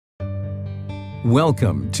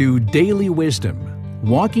Welcome to Daily Wisdom,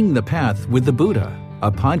 Walking the Path with the Buddha,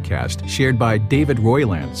 a podcast shared by David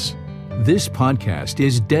Roylance. This podcast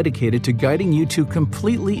is dedicated to guiding you to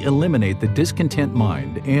completely eliminate the discontent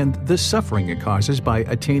mind and the suffering it causes by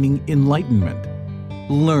attaining enlightenment.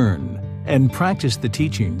 Learn and practice the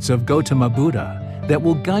teachings of Gautama Buddha that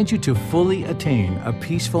will guide you to fully attain a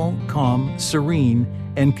peaceful, calm, serene,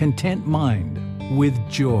 and content mind with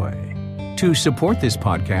joy. To support this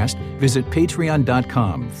podcast, visit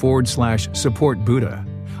patreon.com/support Buddha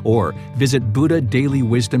or visit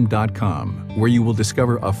buddhadailywisdom.com, where you will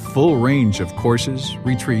discover a full range of courses,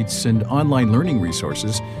 retreats, and online learning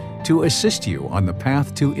resources to assist you on the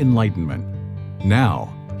path to enlightenment.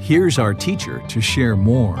 Now, here's our teacher to share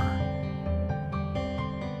more.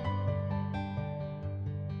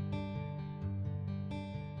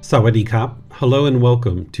 Sawadee Kap. Hello and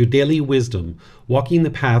welcome to Daily Wisdom, Walking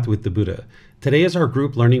the Path with the Buddha. Today is our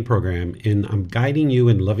group learning program, and I'm guiding you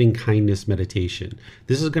in loving kindness meditation.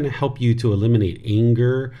 This is going to help you to eliminate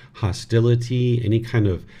anger, hostility, any kind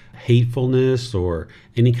of hatefulness, or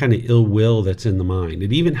any kind of ill will that's in the mind.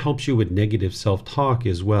 It even helps you with negative self-talk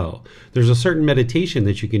as well. There's a certain meditation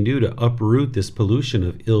that you can do to uproot this pollution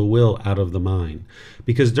of ill will out of the mind.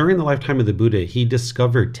 Because during the lifetime of the Buddha, he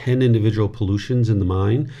discovered 10 individual pollutions in the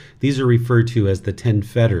mind. These are referred to as the 10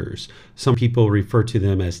 fetters. Some people refer to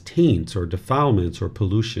them as taints or defilements or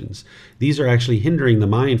pollutions. These are actually hindering the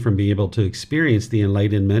mind from being able to experience the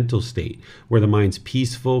enlightened mental state, where the mind's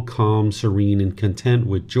peaceful, calm, serene, and content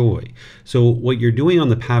with joy. So what you're doing on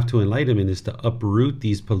the path to enlightenment is to uproot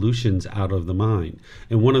these pollutions out of the mind.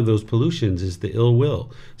 And one of those pollutions is the ill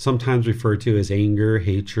will, sometimes referred to as anger,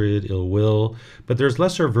 hatred, ill will. But there's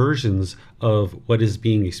lesser versions of what is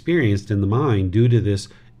being experienced in the mind due to this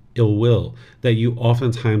ill will, that you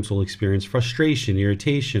oftentimes will experience frustration,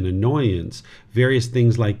 irritation, annoyance, various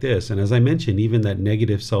things like this. And as I mentioned, even that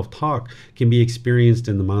negative self-talk can be experienced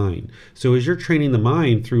in the mind. So as you're training the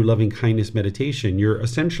mind through loving kindness meditation, you're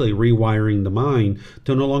essentially rewiring the mind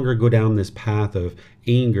to no longer go down this path of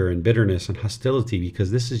anger and bitterness and hostility, because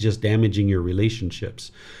this is just damaging your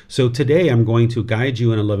relationships. So today I'm going to guide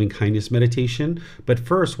you in a loving kindness meditation. But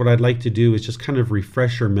first, what I'd like to do is just kind of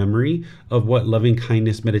refresh your memory of what loving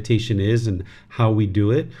kindness meditation is and how we do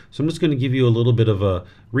it. So I'm just going to give you a little bit of a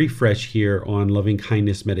refresh here on loving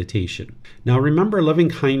kindness meditation. Now remember, loving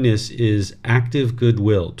kindness is active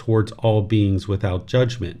goodwill towards all beings without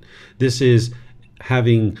judgment. This is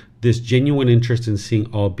having this genuine interest in seeing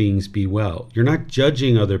all beings be well. You're not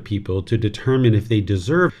judging other people to determine if they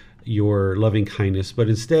deserve your loving kindness, but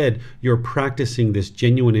instead you're practicing this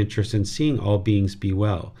genuine interest in seeing all beings be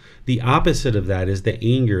well. The opposite of that is the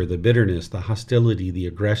anger, the bitterness, the hostility, the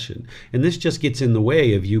aggression. And this just gets in the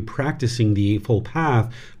way of you practicing the Eightfold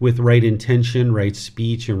Path with right intention, right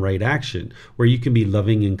speech, and right action, where you can be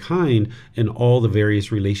loving and kind in all the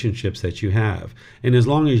various relationships that you have. And as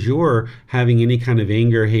long as you're having any kind of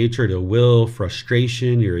anger, hatred, ill will,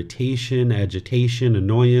 frustration, irritation, agitation,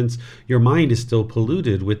 annoyance, your mind is still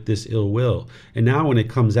polluted with this ill will. And now when it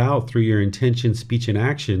comes out through your intention, speech, and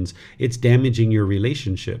actions, it's damaging your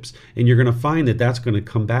relationships. And you're going to find that that's going to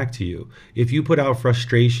come back to you. If you put out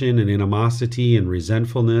frustration and animosity and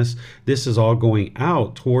resentfulness, this is all going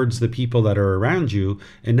out towards the people that are around you.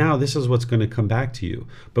 And now this is what's going to come back to you.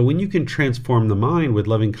 But when you can transform the mind with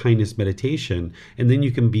loving kindness meditation, and then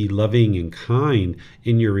you can be loving and kind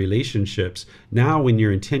in your relationships, now when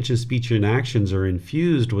your intention, speech, and actions are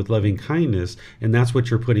infused with loving kindness, and that's what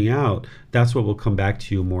you're putting out, that's what will come back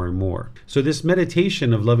to you more and more. So this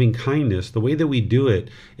meditation of loving kindness, the way that we do it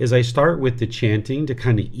is I start with the chanting to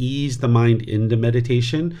kind of ease the mind into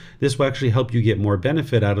meditation. This will actually help you get more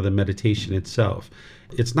benefit out of the meditation itself.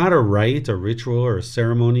 It's not a rite, a ritual, or a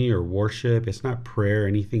ceremony or worship. It's not prayer,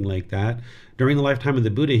 anything like that. During the lifetime of the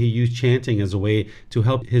Buddha, he used chanting as a way to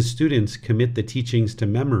help his students commit the teachings to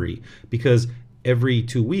memory, because every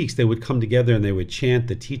 2 weeks they would come together and they would chant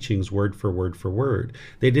the teachings word for word for word.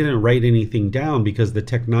 They didn't write anything down because the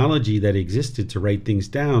technology that existed to write things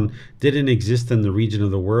down didn't exist in the region of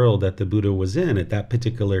the world that the Buddha was in at that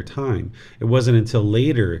particular time. It wasn't until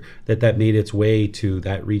later that that made its way to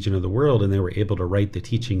that region of the world and they were able to write the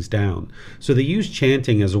teachings down. So they used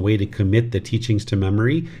chanting as a way to commit the teachings to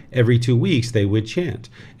memory. Every 2 weeks they would chant.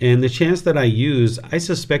 And the chants that I use, I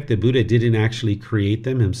suspect the Buddha didn't actually create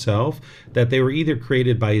them himself, that they were either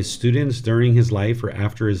created by his students during his life or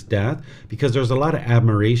after his death, because there's a lot of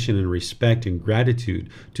admiration and respect and gratitude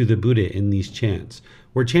to the Buddha in these chants.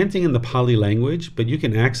 We're chanting in the Pali language, but you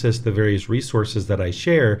can access the various resources that I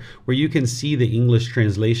share where you can see the English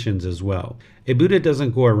translations as well. A Buddha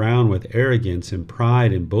doesn't go around with arrogance and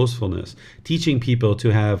pride and boastfulness, teaching people to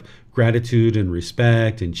have gratitude and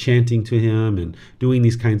respect and chanting to him and doing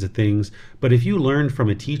these kinds of things. But if you learned from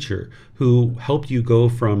a teacher who helped you go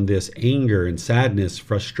from this anger and sadness,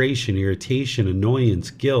 frustration, irritation,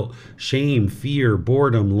 annoyance, guilt, shame, fear,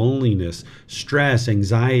 boredom, loneliness, stress,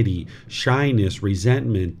 anxiety, shyness,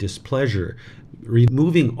 resentment, displeasure,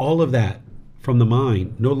 removing all of that from the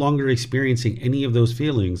mind, no longer experiencing any of those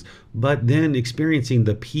feelings, but then experiencing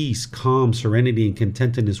the peace, calm, serenity, and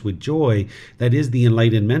contentedness with joy that is the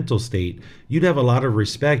enlightened mental state, you'd have a lot of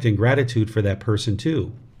respect and gratitude for that person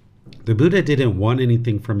too. The Buddha didn't want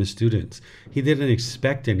anything from his students. He didn't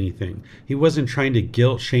expect anything. He wasn't trying to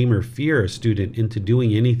guilt, shame, or fear a student into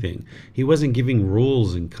doing anything. He wasn't giving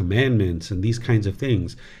rules and commandments and these kinds of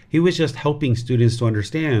things. He was just helping students to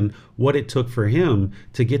understand what it took for him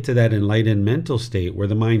to get to that enlightened mental state where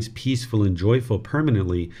the mind's peaceful and joyful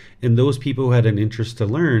permanently. And those people who had an interest to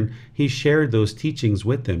learn, he shared those teachings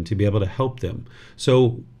with them to be able to help them.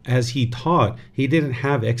 So as he taught, he didn't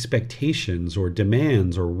have expectations or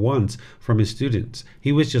demands or wants from his students.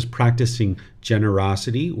 He was just practicing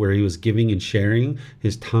generosity, where he was giving and sharing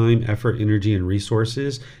his time, effort, energy, and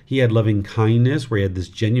resources. He had loving kindness, where he had this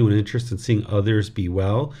genuine interest in seeing others be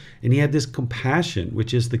well. And he had this compassion,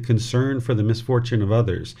 which is the concern for the misfortune of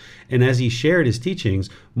others. And as he shared his teachings,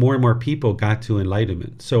 more and more people got to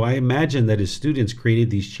enlightenment. So I imagine that his students created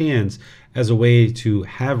these chants as a way to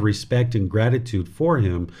have respect and gratitude for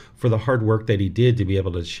him for the hard work that he did to be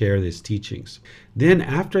able to share his teachings. Then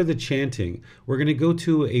after the chanting, we're going to go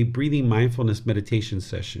to a breathing mindfulness meditation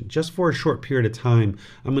session. Just for a short period of time,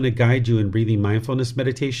 I'm going to guide you in breathing mindfulness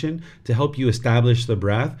meditation to help you establish the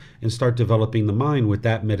breath and start developing the mind with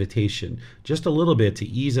that meditation. Just a little bit to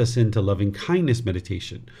ease us into loving kindness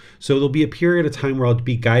meditation. So there'll be a period of time where I'll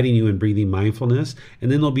be guiding you in breathing mindfulness,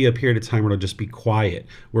 and then there'll be a period of time where it'll just be quiet,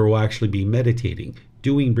 where we'll actually be meditating,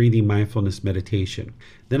 doing breathing mindfulness meditation.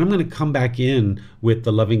 Then I'm going to come back in with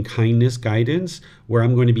the loving kindness guidance, where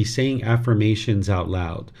I'm going to be saying affirmations out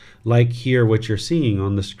loud, like here what you're seeing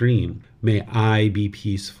on the screen. May I be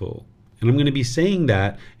peaceful. And I'm going to be saying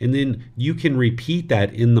that, and then you can repeat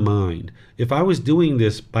that in the mind. If I was doing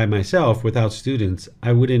this by myself without students,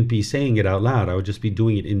 I wouldn't be saying it out loud. I would just be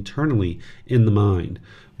doing it internally in the mind.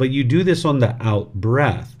 But you do this on the out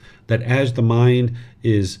breath, that as the mind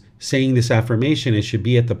is saying this affirmation, it should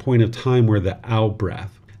be at the point of time where the out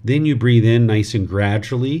breath. Then you breathe in nice and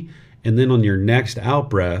gradually, and then on your next out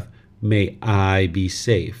breath, may I be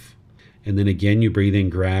safe. And then again, you breathe in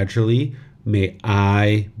gradually, may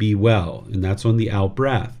I be well. And that's on the out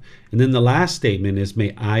breath. And then the last statement is,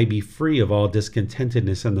 may I be free of all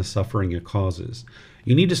discontentedness and the suffering it causes.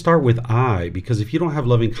 You need to start with I, because if you don't have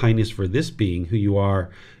loving kindness for this being who you are,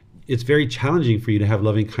 it's very challenging for you to have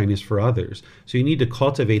loving kindness for others. So you need to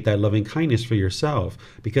cultivate that loving kindness for yourself,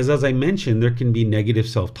 because as I mentioned, there can be negative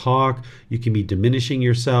self-talk. You can be diminishing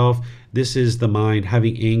yourself. This is the mind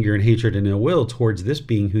having anger and hatred and ill will towards this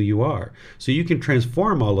being who you are. So you can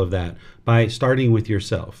transform all of that by starting with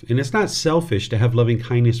yourself. And it's not selfish to have loving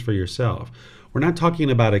kindness for yourself. We're not talking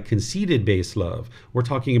about a conceited based love. We're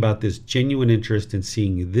talking about this genuine interest in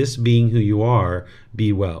seeing this being who you are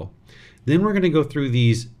be well. Then we're going to go through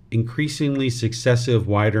these increasingly successive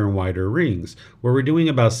wider and wider rings, where we're doing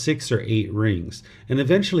about 6 or 8 rings, and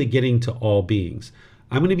eventually getting to all beings.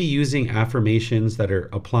 I'm going to be using affirmations that are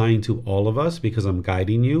applying to all of us because I'm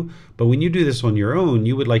guiding you. But when you do this on your own,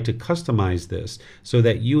 you would like to customize this so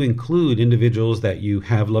that you include individuals that you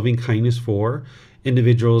have loving kindness for,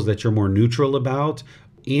 individuals that you're more neutral about,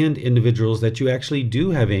 and individuals that you actually do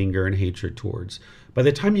have anger and hatred towards. By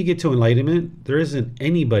the time you get to enlightenment, there isn't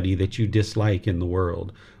anybody that you dislike in the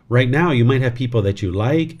world. Right now, you might have people that you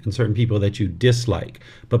like and certain people that you dislike.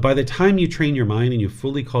 But by the time you train your mind and you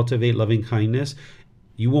fully cultivate loving kindness,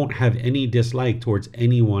 you won't have any dislike towards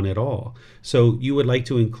anyone at all. So you would like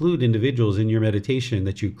to include individuals in your meditation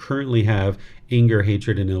that you currently have anger,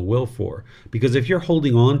 hatred, and ill will for. Because if you're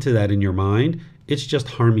holding on to that in your mind, it's just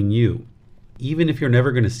harming you. Even if you're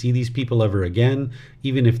never going to see these people ever again,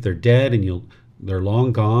 even if they're dead and they're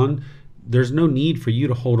long gone, there's no need for you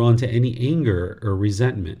to hold on to any anger or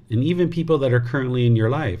resentment. And even people that are currently in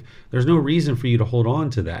your life, there's no reason for you to hold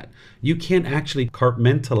on to that. You can't actually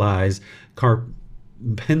compartmentalize, I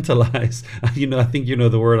think you know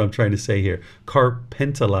the word I'm trying to say here.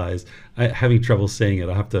 Compartmentalize. I'm having trouble saying it.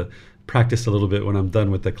 I'll have to practice a little bit when I'm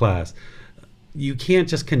done with the class. You can't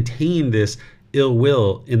just contain this ill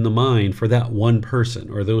will in the mind for that one person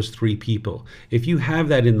or those three people. If you have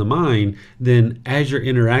that in the mind, then as you're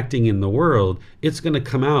interacting in the world, it's going to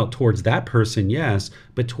come out towards that person, yes,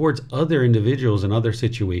 but towards other individuals and other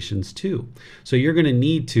situations too. So you're going to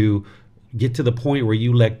need to get to the point where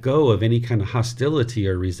you let go of any kind of hostility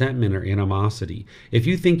or resentment or animosity. If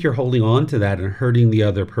you think you're holding on to that and hurting the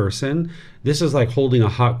other person, this is like holding a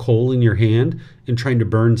hot coal in your hand and trying to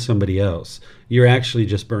burn somebody else. You're actually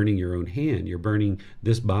just burning your own hand. You're burning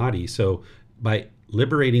this body. So by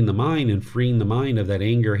liberating the mind and freeing the mind of that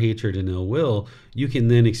anger, hatred, and ill will, you can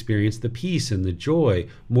then experience the peace and the joy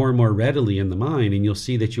more and more readily in the mind, and you'll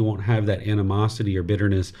see that you won't have that animosity or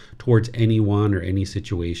bitterness towards anyone or any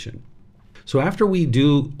situation. So after we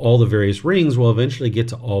do all the various rings, we'll eventually get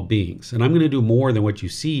to all beings. And I'm going to do more than what you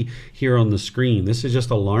see here on the screen. This is just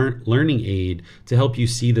a learning aid to help you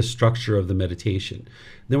see the structure of the meditation.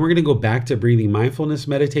 Then we're going to go back to breathing mindfulness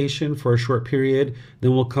meditation for a short period.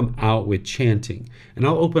 Then we'll come out with chanting. And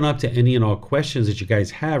I'll open up to any and all questions that you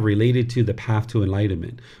guys have related to the path to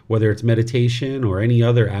enlightenment, whether it's meditation or any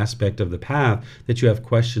other aspect of the path that you have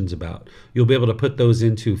questions about. You'll be able to put those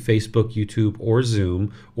into Facebook, YouTube, or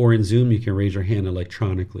Zoom. Or in Zoom, you can raise your hand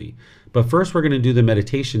electronically. But first, we're going to do the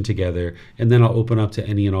meditation together, and then I'll open up to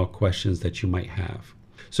any and all questions that you might have.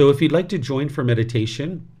 So if you'd like to join for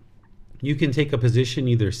meditation, you can take a position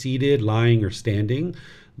either seated, lying, or standing.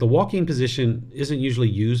 The walking position isn't usually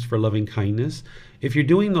used for loving kindness. If you're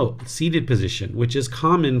doing the seated position, which is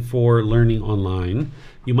common for learning online,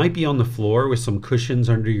 you might be on the floor with some cushions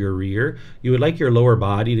under your rear. You would like your lower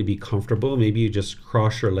body to be comfortable. Maybe you just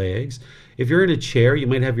cross your legs. If you're in a chair, you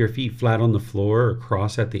might have your feet flat on the floor or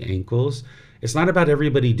cross at the ankles. It's not about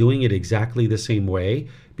everybody doing it exactly the same way,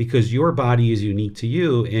 because your body is unique to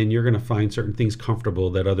you and you're going to find certain things comfortable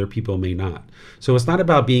that other people may not. So it's not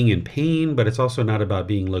about being in pain, but it's also not about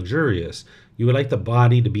being luxurious. You would like the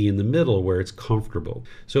body to be in the middle where it's comfortable.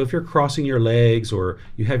 So if you're crossing your legs or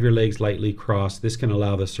you have your legs lightly crossed, this can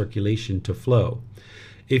allow the circulation to flow.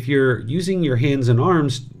 If you're using your hands and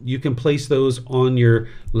arms, you can place those on your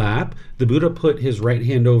lap. The Buddha put his right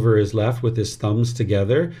hand over his left with his thumbs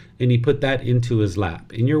together, and he put that into his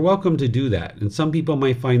lap. And you're welcome to do that. And some people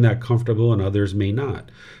might find that comfortable and others may not.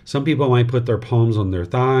 Some people might put their palms on their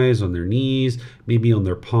thighs, on their knees, maybe on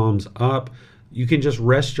their palms up. You can just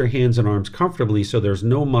rest your hands and arms comfortably so there's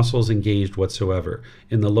no muscles engaged whatsoever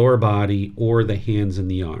in the lower body or the hands and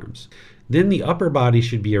the arms. Then the upper body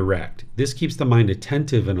should be erect. This keeps the mind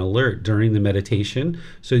attentive and alert during the meditation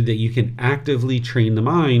so that you can actively train the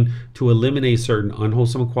mind to eliminate certain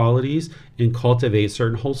unwholesome qualities and cultivate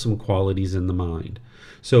certain wholesome qualities in the mind.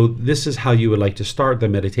 So this is how you would like to start the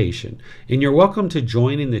meditation. And you're welcome to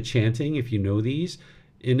join in the chanting if you know these.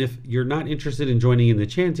 And if you're not interested in joining in the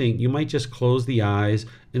chanting, you might just close the eyes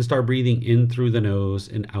and start breathing in through the nose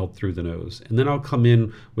and out through the nose. And then I'll come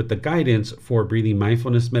in with the guidance for breathing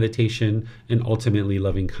mindfulness meditation and ultimately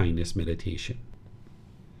loving kindness meditation.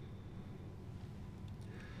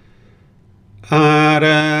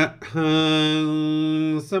 Arahang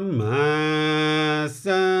Samma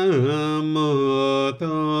Sambuddho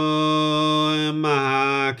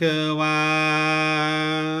Bhagava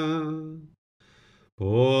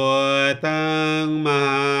Bhutang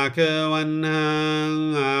Bhagavanang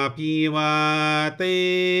Abhivateyami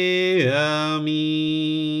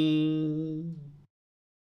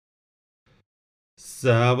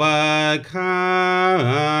Savakhato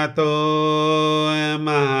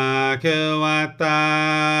Bhagavata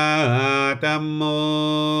Dhammo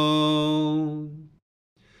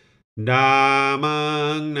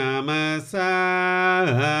Dhammang Namasami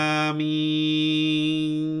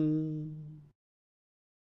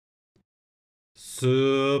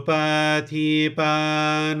Supatipano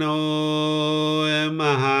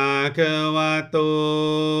Bhagavato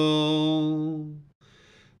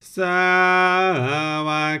Savaka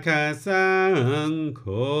Sangho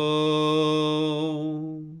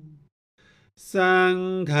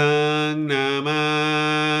Sanghang Namami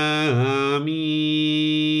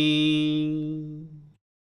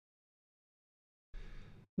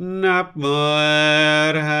Namo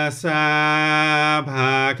Arhasa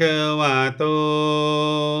Bhagavato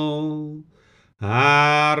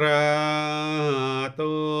Arahato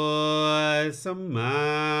Samma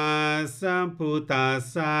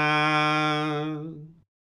Sambuddhassa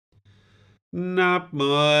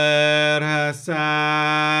Namo Arhasa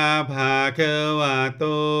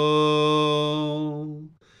Bhagavato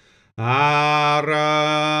Arahato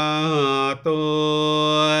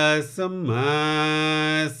Samma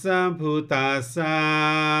Sambuddhassa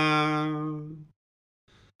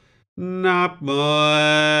นะโม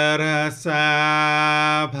ตัสสะ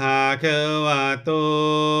ภะคะวะโต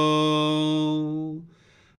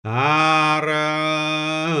อะระ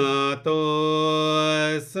หะโต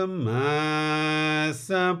สัมมา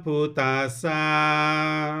สัมพุทธัสสะ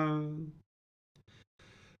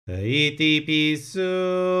อิติปิโส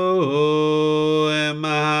ม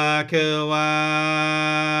ะภะคะวะ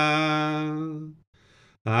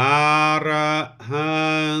อะระหั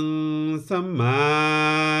งสัมมา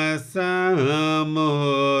สัมพุ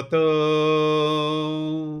ทโธ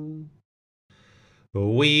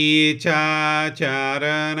วิชาจาร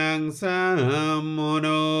ณังสัมมุโน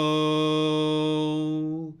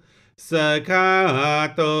สกขา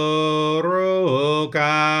โตโรก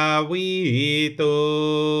าวิโต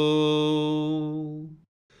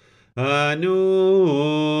อนุ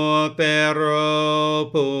เตโร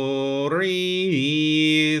ปุริ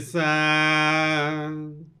สา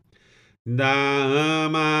ดั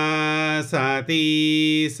มมาสติ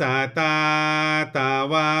สัตตาตา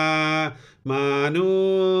วามนุ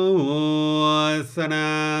ส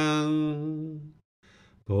นัง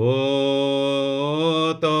โพ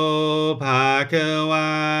โตภาควา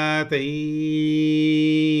ติ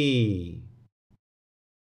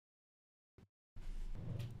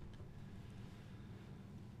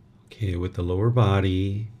Okay, with the lower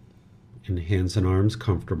body and hands and arms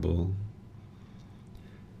comfortable,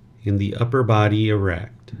 and the upper body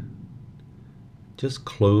erect, just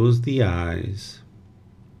close the eyes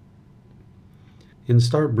and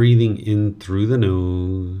start breathing in through the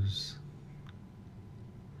nose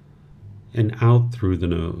and out through the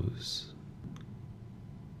nose.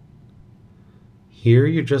 Here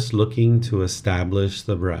you're just looking to establish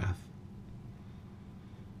the breath.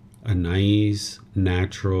 A nice,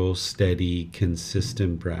 natural, steady,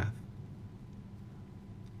 consistent breath.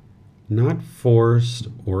 Not forced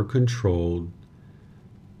or controlled,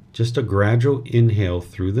 just a gradual inhale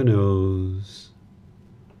through the nose,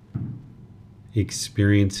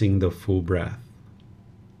 experiencing the full breath.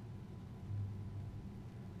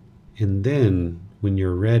 And then, when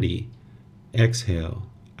you're ready, exhale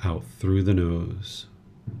out through the nose.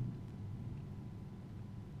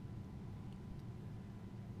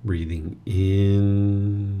 Breathing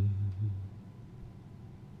in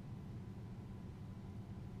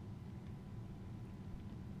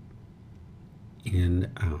and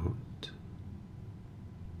out.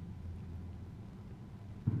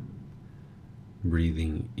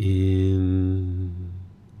 Breathing in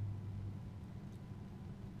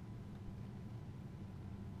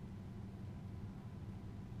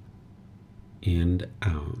and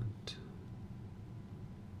out.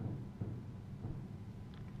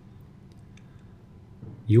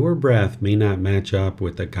 Your breath may not match up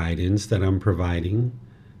with the guidance that I'm providing,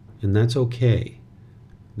 and that's okay.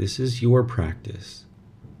 This is your practice.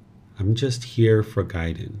 I'm just here for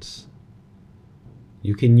guidance.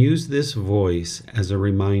 You can use this voice as a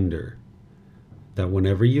reminder that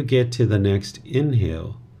whenever you get to the next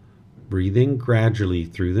inhale, breathe in gradually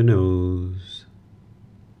through the nose,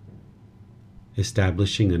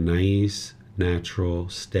 establishing a nice, natural,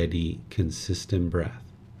 steady, consistent breath.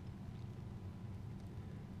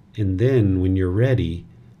 And then, when you're ready,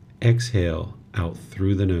 exhale out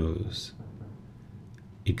through the nose,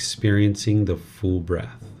 experiencing the full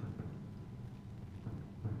breath.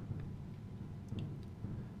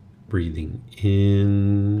 Breathing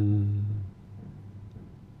in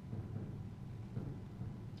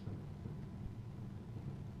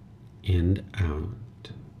and out.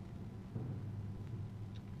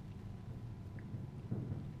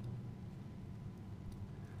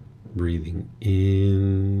 Breathing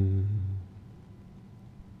in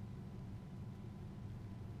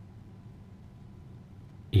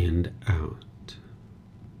and out.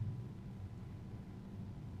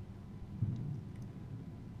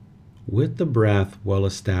 With the breath well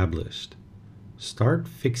established, start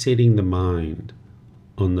fixating the mind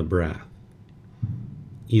on the breath,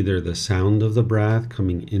 either the sound of the breath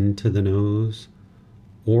coming into the nose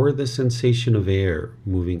or the sensation of air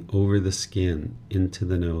moving over the skin into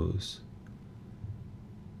the nose.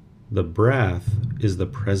 The breath is the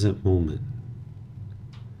present moment.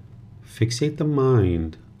 Fixate the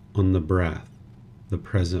mind on the breath, the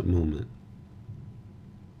present moment.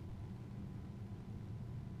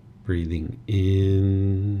 Breathing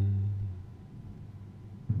in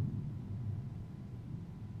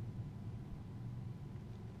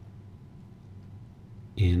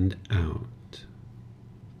and out.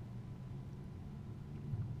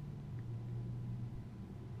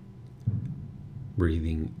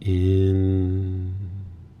 Breathing in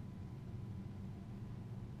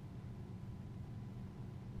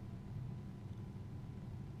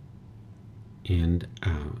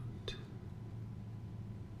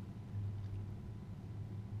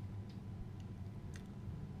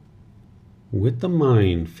With the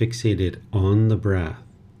mind fixated on the breath,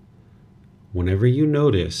 whenever you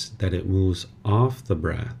notice that it moves off the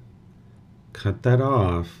breath, cut that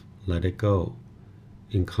off, let it go,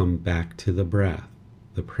 and come back to the breath,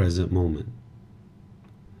 the present moment.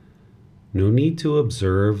 No need to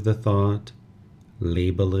observe the thought,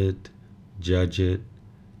 label it, judge it,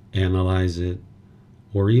 analyze it,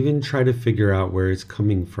 or even try to figure out where it's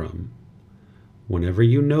coming from. Whenever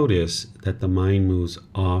you notice that the mind moves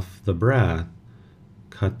off the breath,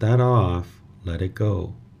 cut that off, let it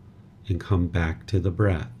go, and come back to the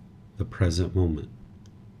breath, the present moment.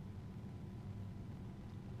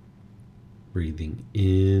 Breathing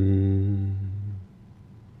in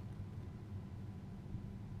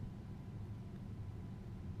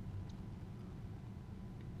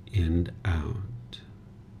and out.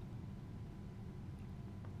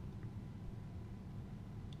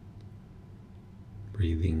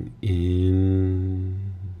 Breathing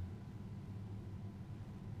in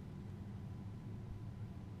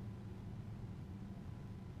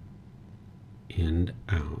and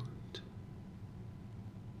out.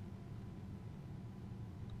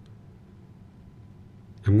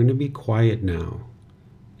 I'm going to be quiet now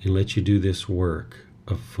and let you do this work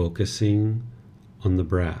of focusing on the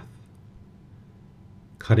breath,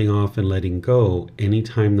 cutting off and letting go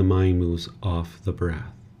anytime the mind moves off the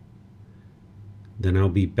breath. Then I'll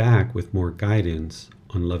be back with more guidance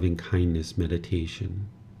on loving kindness meditation.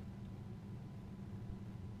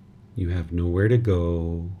 You have nowhere to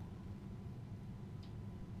go.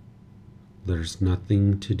 There's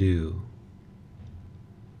nothing to do.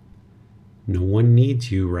 No one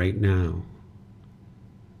needs you right now.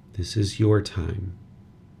 This is your time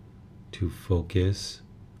to focus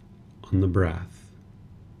on the breath.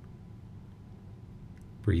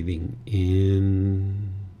 Breathing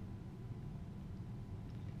in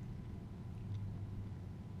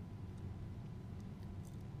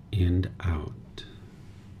and out.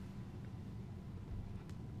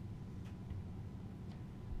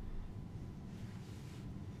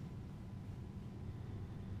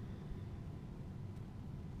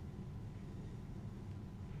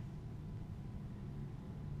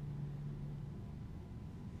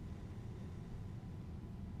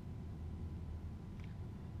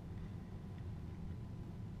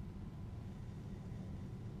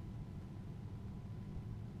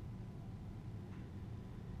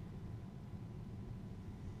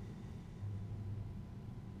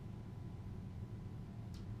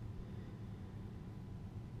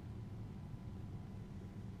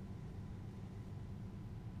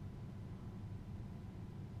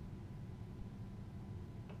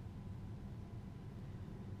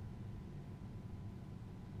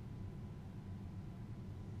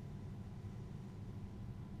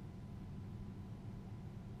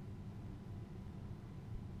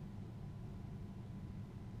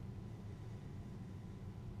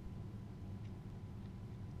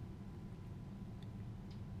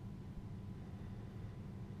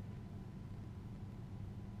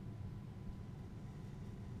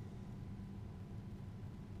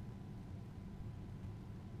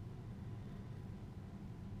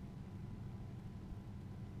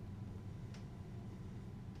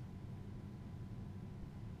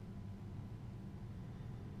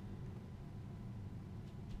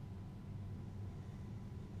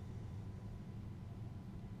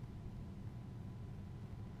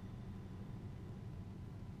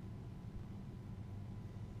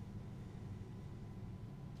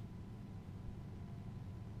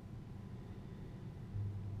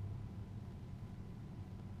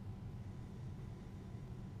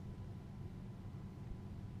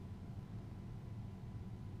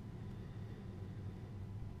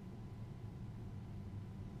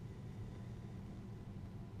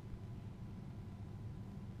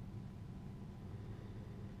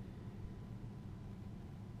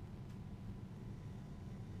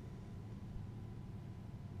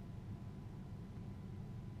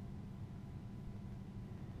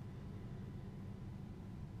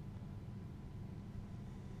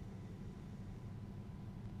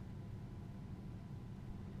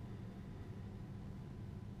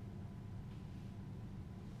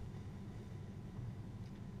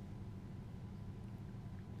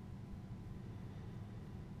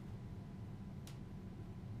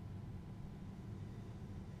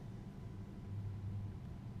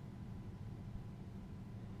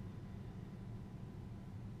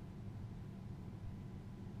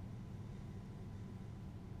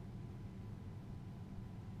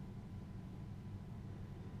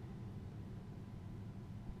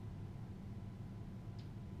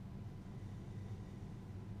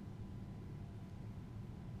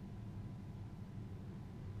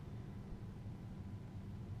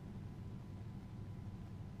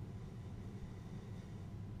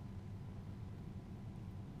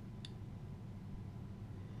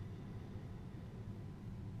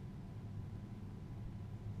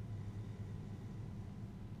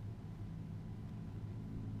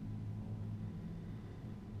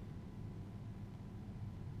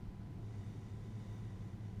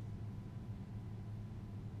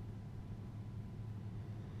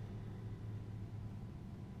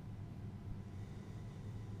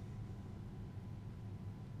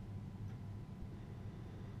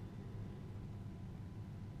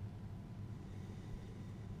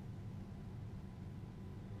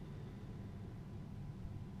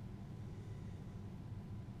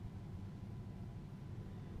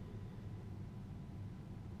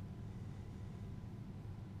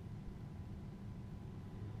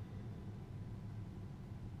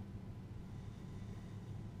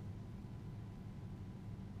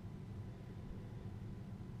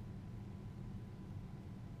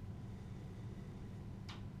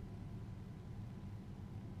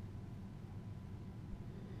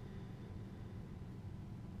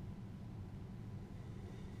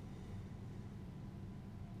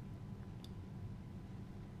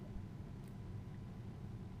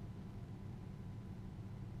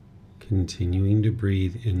 Continuing to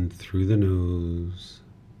breathe in through the nose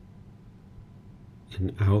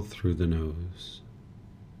and out through the nose.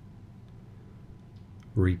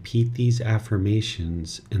 Repeat these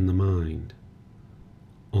affirmations in the mind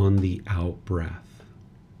on the out breath.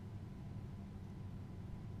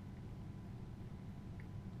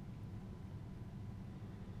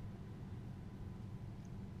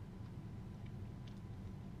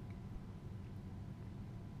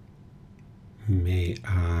 May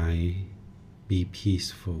I be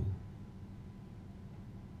peaceful.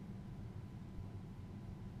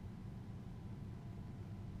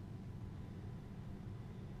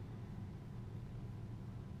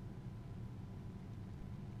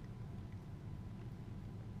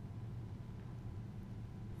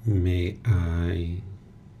 May I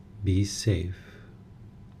be safe.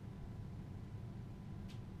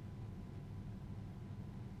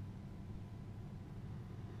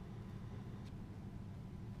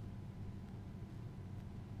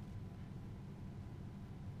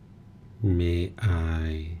 May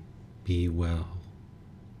I be well.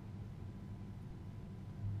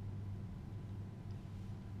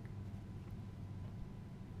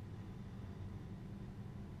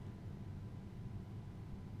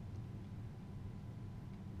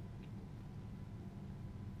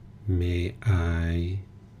 May I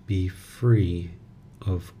be free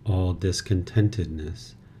of all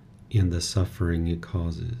discontentedness and the suffering it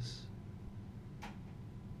causes.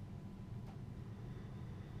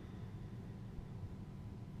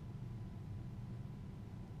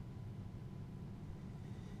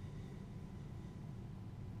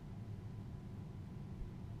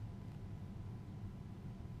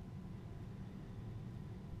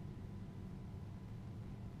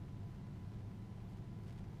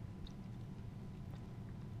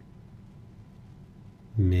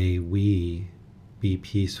 May we be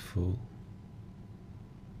peaceful.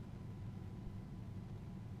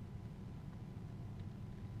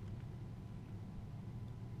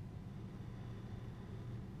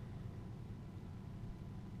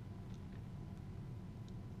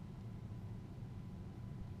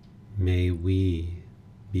 May we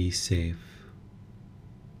be safe.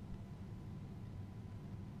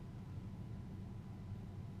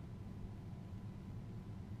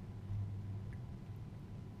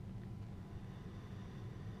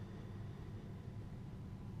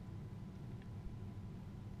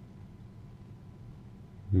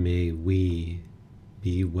 May we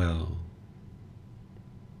be well.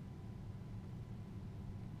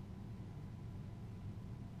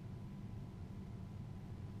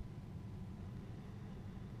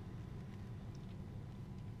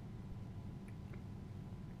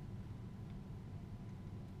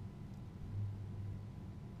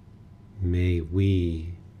 May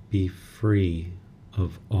we be free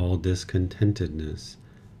of all discontentedness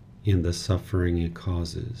and the suffering it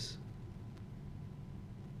causes.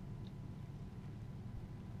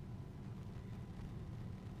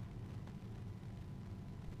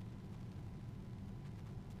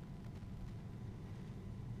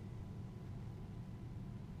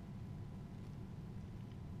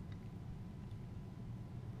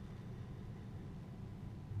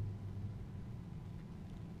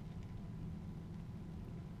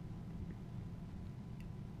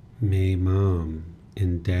 May Mom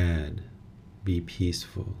and Dad be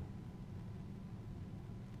peaceful.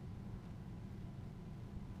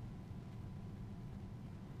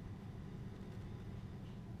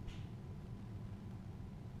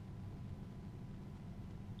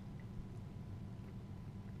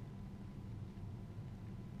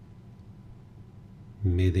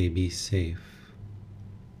 May they be safe.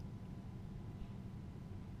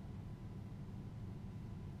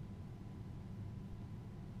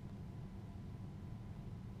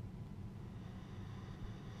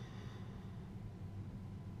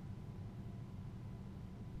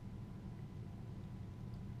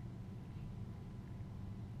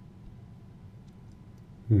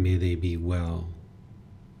 May they be well.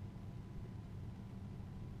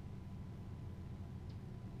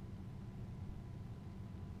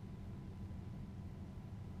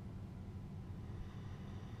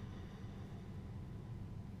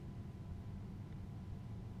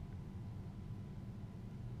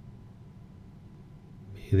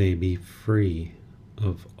 May they be free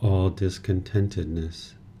of all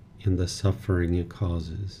discontentedness and the suffering it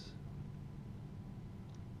causes.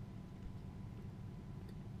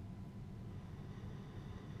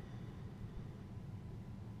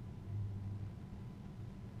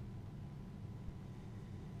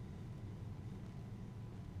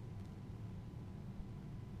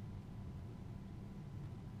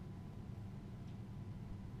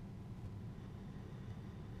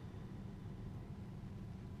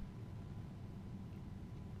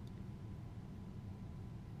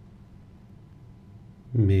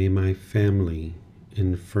 May my family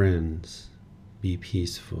and friends be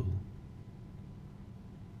peaceful.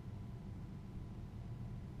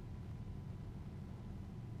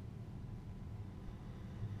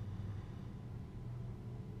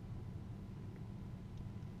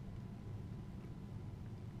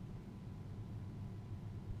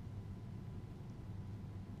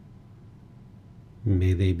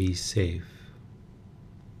 May they be safe.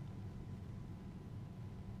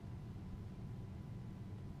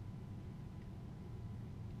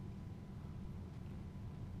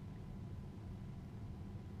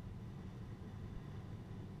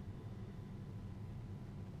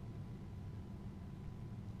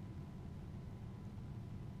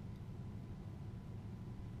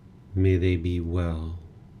 May they be well.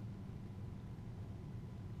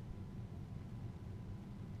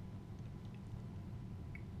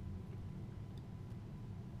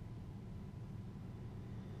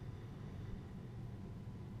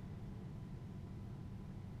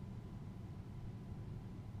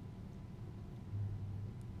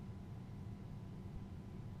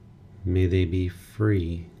 May they be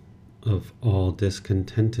free of all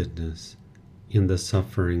discontentedness in the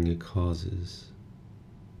suffering it causes.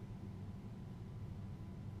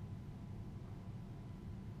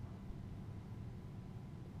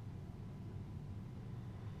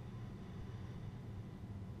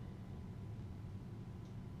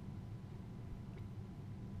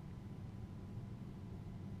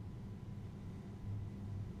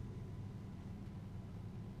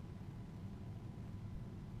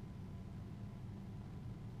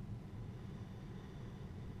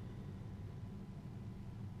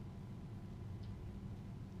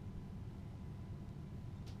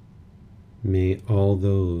 May all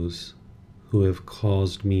those who have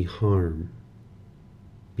caused me harm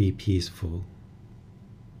be peaceful.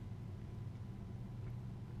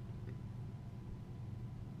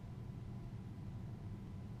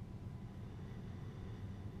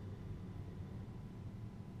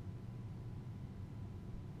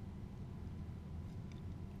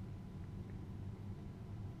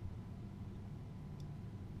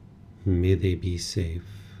 May they be safe.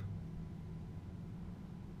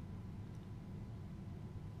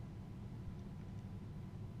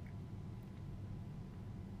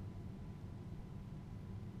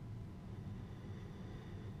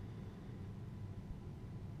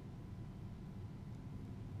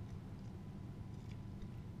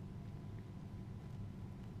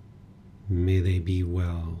 May they be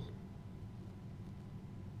well.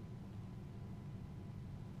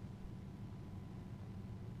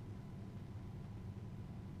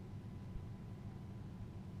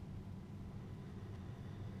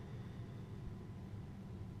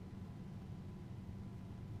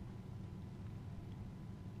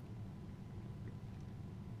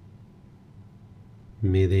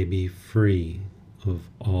 May they be free of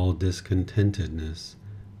all discontentedness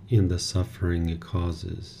in the suffering it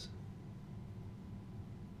causes.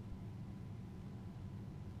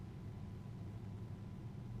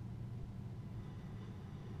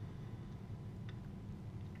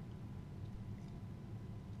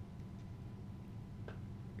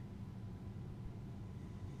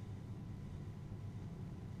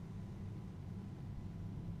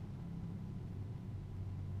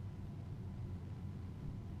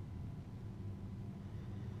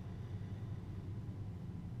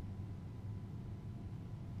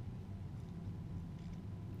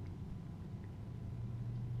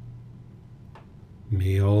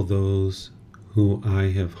 May all those who I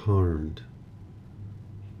have harmed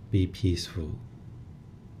be peaceful.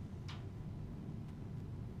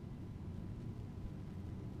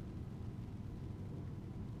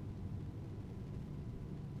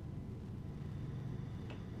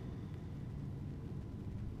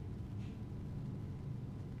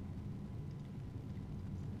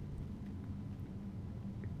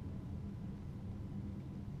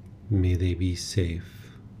 May they be safe.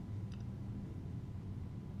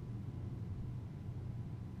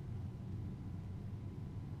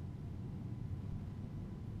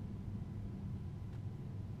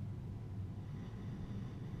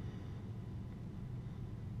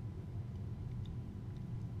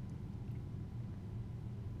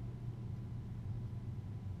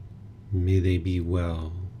 May they be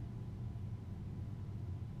well.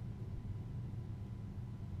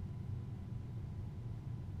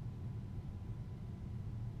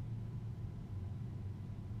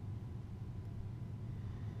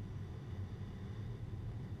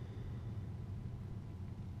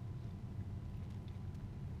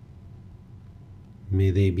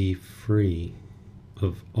 May they be free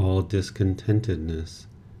of all discontentedness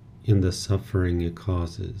in the suffering it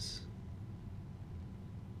causes.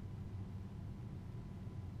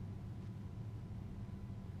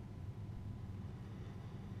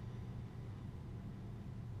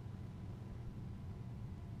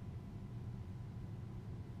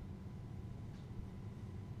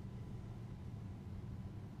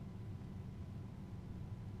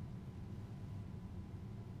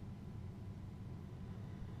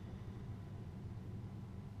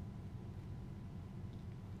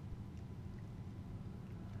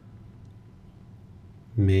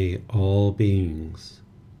 May all beings,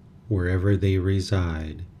 wherever they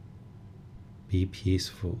reside, be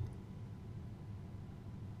peaceful.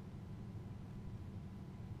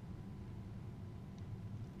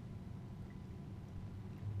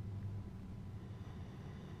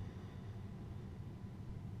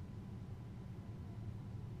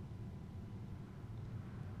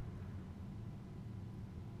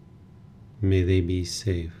 May they be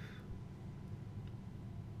safe.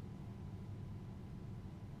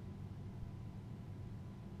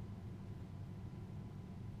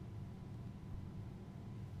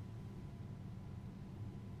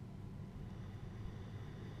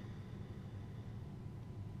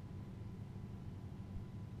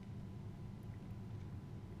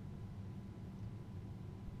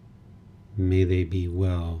 May they be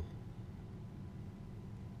well.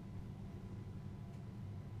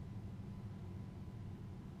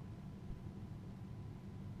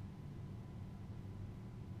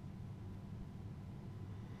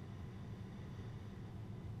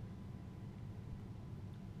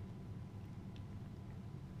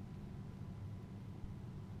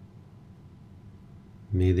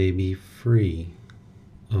 May they be free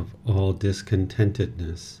of all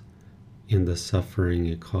discontentedness and the suffering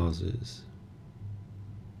it causes.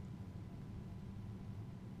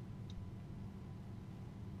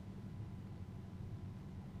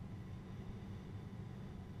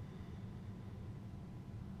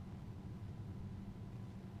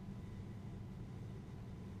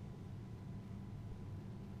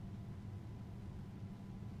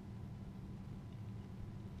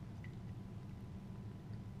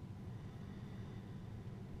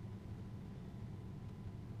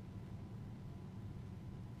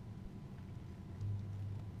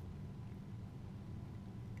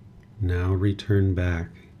 Now return back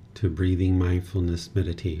to breathing mindfulness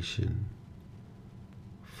meditation,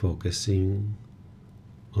 focusing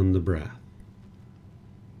on the breath.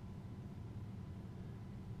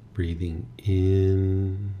 Breathing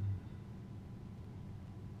in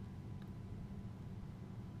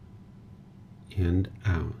and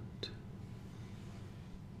out.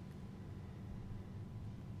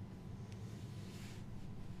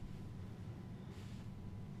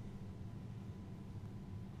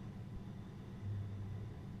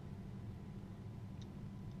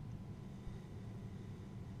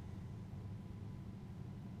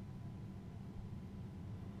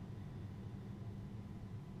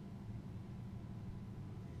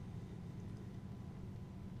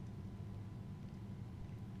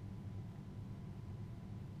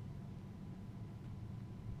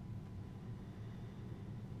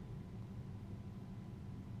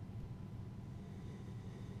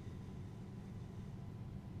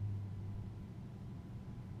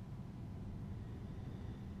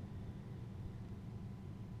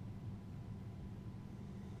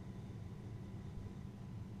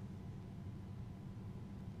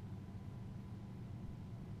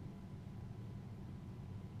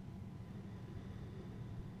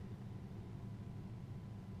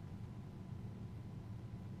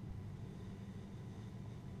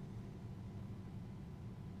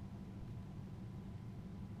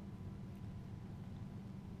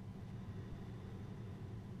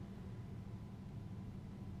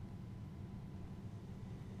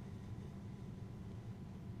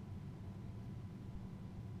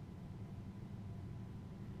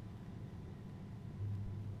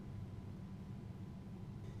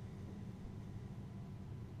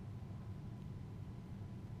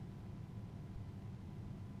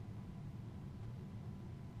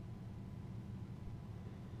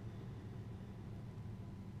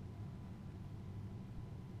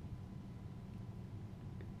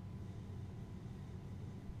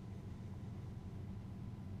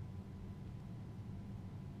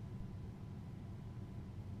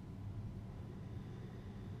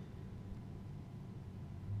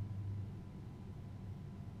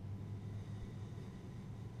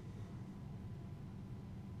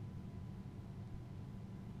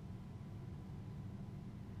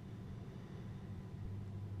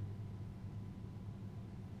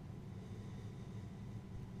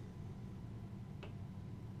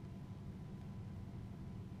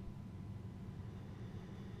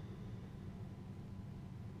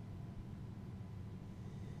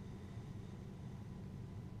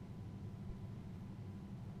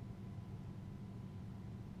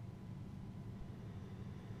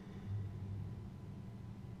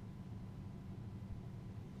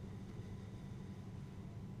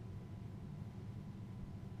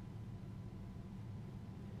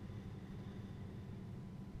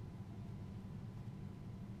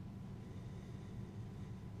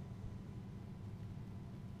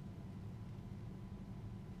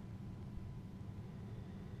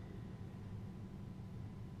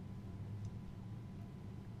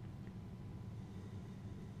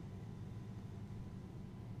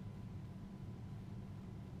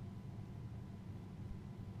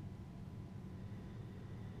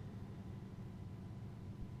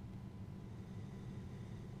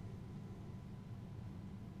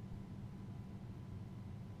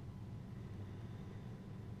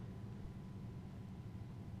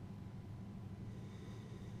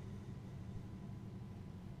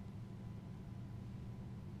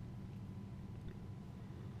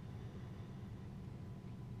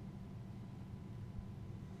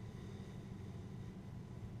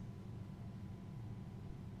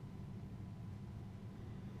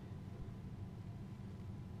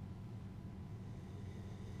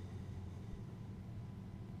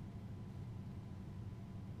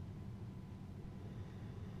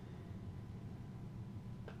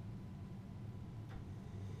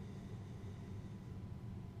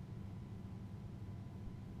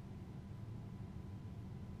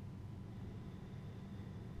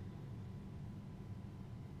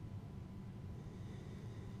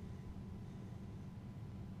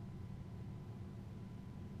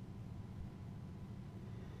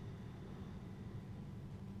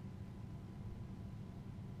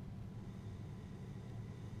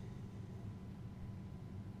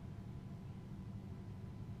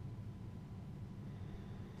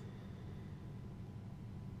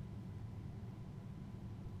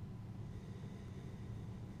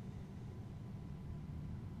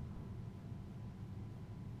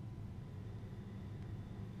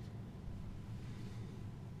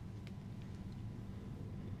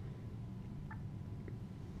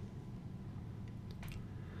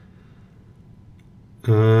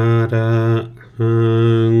 หั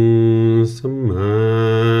งสัมมา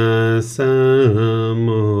สัม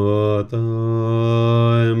พุทโธ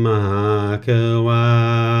มหาเขวา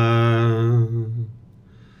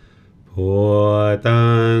พุทธั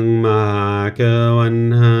งมหาเขวัน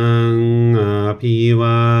หังอภิว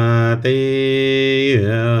าเท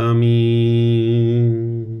มิ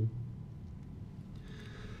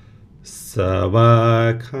สวา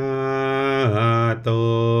กขาโต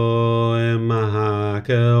มหาเข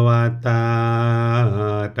วตา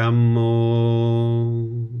ธัมโม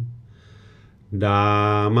ธั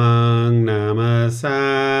มมังนามัสสา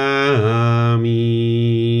มิ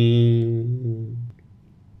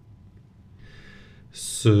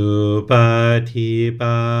สุปฏิ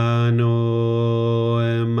ปันโน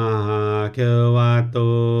มหาเขวโต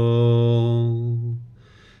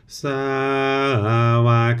สาว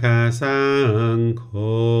กสังโฆ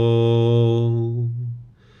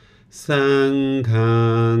สังฆั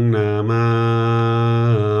งนามา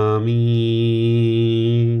มิ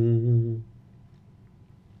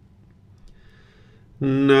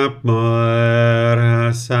นะโมตั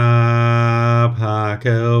สสะภะค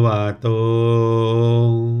ะวะโต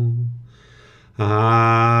อะ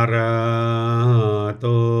ระหะโต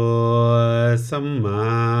สัมมา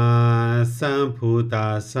สัมพุทธั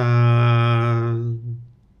สสะ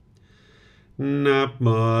นะโม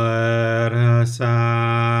ตัสสะ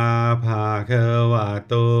ภะคะวะ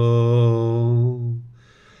โต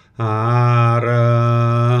อะระ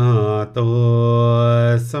หะโต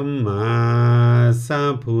สัมมาสั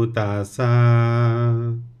มพุทธัสสะ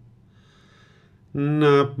น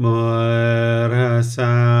ะโมตัสส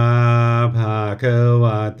ะภะคะว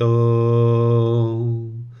ะโต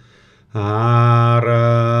อะร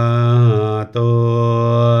ะหะโต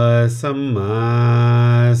สัมมา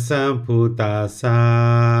สัมพุทธัสสะ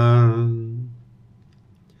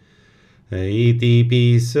อิติปิ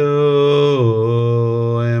โส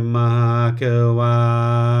มหาเขวา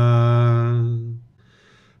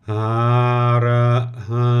อะระ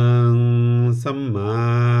หังสัมมา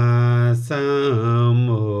สัม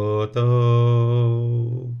พุทโธ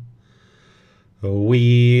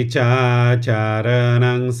วิชาจาร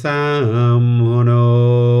ณังสัมมุโน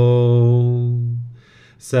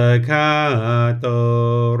สกขาโต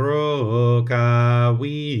โรกา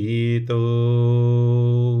วิโต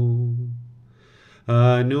อ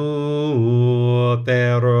นุเต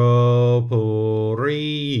โรปุริ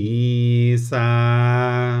สา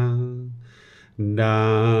ธั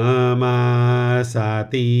มมาส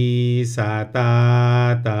ติสัตตา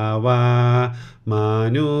ตาวาม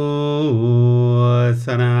นุส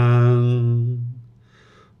นัง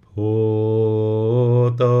พุท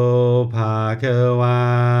โธภะคะวะ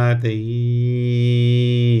ติ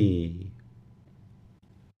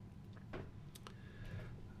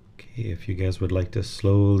Okay, if you guys would like to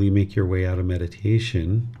slowly make your way out of meditation,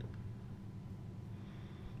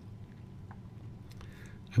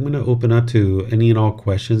 I'm going to open up to any and all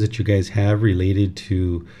questions that you guys have related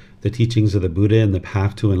to the teachings of the Buddha and the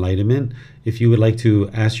path to enlightenment. If you would like to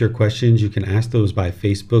ask your questions, you can ask those by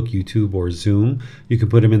Facebook, YouTube, or Zoom. You can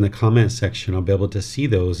put them in the comment section. I'll be able to see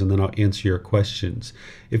those and then I'll answer your questions.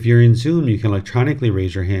 If you're in Zoom, you can electronically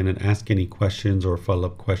raise your hand and ask any questions or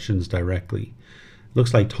follow-up questions directly.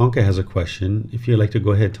 Looks like Tonka has a question. If you'd like to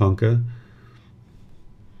go ahead, Tonka.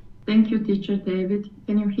 Thank you, Teacher David.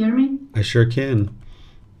 Can you hear me? I sure can.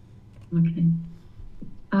 Okay.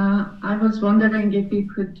 I was wondering if we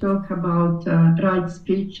could talk about right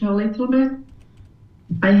speech a little bit.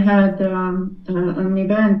 I had an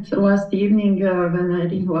event last evening when I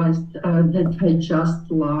realized that I just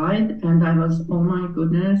lied, and I was, oh my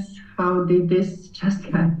goodness, how did this just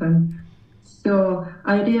happen? So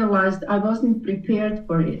I realized I wasn't prepared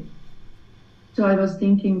for it. So I was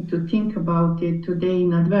thinking to think about it today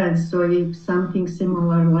in advance. So if something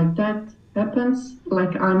similar like that happens,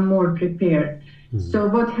 like I'm more prepared. So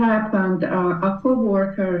what happened, a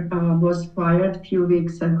co-worker was fired a few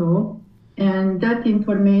weeks ago, and that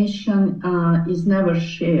information is never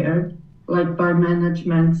shared, like by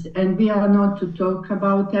management. And we are not to talk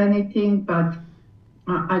about anything, but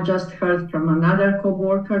I just heard from another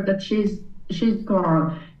co-worker that she's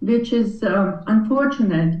gone, which is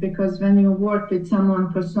unfortunate, because when you work with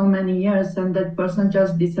someone for so many years and that person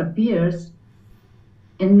just disappears,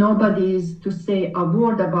 and nobody is to say a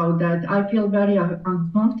word about that, I feel very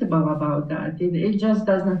uncomfortable about that. It just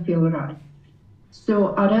doesn't feel right.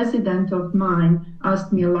 So a resident of mine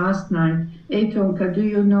asked me last night, hey Tonka, do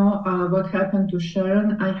you know what happened to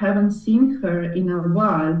Sharon? I haven't seen her in a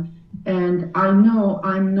while, and I know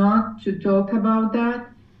I'm not to talk about that,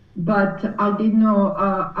 but I didn't know.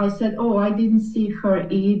 I said, "Oh, I didn't see her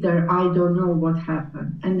either. I don't know what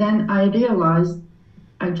happened." And then I realized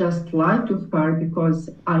I just lied to her because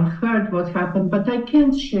I heard what happened, but I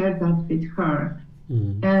can't share that with her.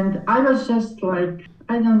 And I was just like,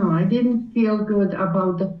 I don't know, I didn't feel good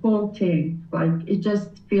about the whole thing. Like, it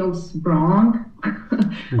just feels wrong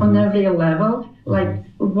on every level. Like,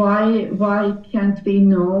 why can't we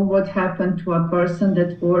know what happened to a person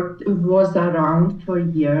that was around for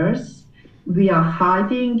years? We are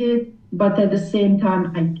hiding it, but at the same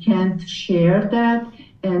time, I can't share that.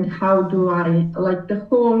 And how do I, like, the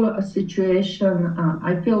whole situation,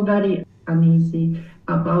 I feel very uneasy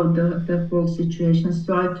about the whole situation.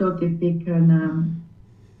 So I thought if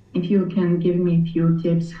you can give me a few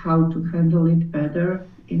tips how to handle it better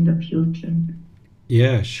in the future.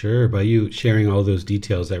 Yeah, sure. By you sharing all those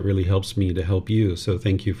details, that really helps me to help you. So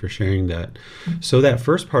thank you for sharing that. So that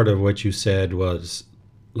first part of what you said was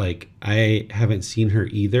like, I haven't seen her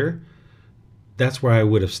either. That's where I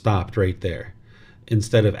would have stopped right there,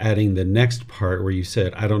 instead of adding the next part where you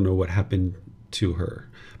said, I don't know what happened to her,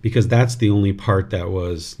 because that's the only part that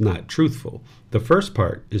was not truthful. The first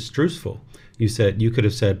part is truthful. You could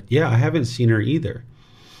have said, yeah, I haven't seen her either.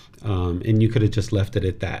 And you could have just left it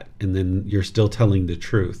at that. And then you're still telling the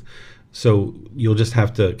truth. So you'll just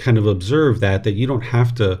have to kind of observe that you don't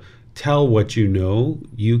have to tell what you know.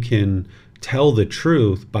 You can tell the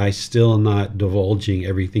truth by still not divulging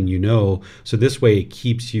everything you know. So this way it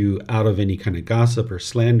keeps you out of any kind of gossip or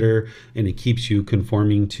slander, and it keeps you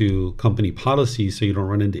conforming to company policies so you don't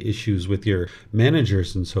run into issues with your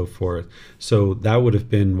managers and so forth. So that would have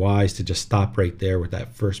been wise to just stop right there with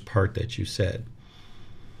that first part that you said.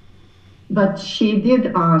 But she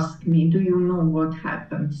did ask me, do you know what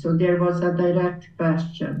happened? So there was a direct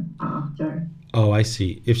question after. Oh, I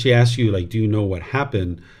see. If she asked you, like, do you know what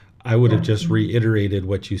happened? I would have just reiterated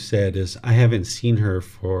what you said is, I haven't seen her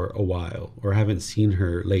for a while, or haven't seen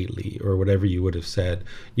her lately, or whatever you would have said.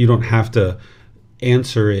 You don't have to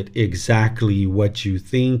answer it exactly what you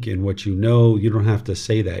think and what you know. You don't have to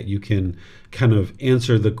say that. You can kind of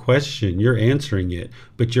answer the question. You're answering it,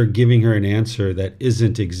 but you're giving her an answer that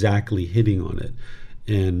isn't exactly hitting on it.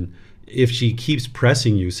 And if she keeps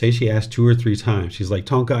pressing you, say she asked 2 or 3 times, she's like,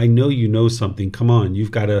 Tonka, I know you know something. Come on,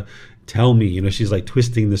 you've got to tell me. She's like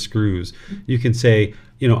twisting the screws. You can say,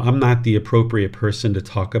 I'm not the appropriate person to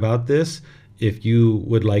talk about this. If you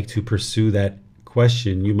would like to pursue that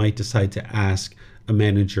question, you might decide to ask a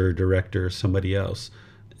manager, director, somebody else,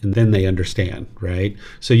 and then they understand, right?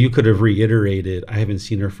 So you could have reiterated, I haven't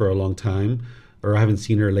seen her for a long time, or I haven't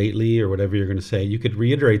seen her lately, or whatever you're going to say. You could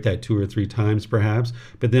reiterate that 2 or 3 times perhaps,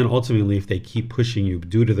 but then ultimately if they keep pushing you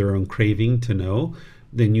due to their own craving to know,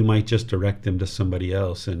 then you might just direct them to somebody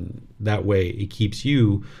else. And that way it keeps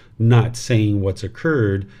you not saying what's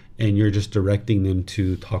occurred, and you're just directing them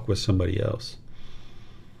to talk with somebody else.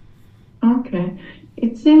 Okay.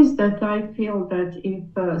 It seems that I feel that if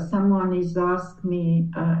someone is asking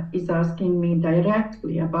me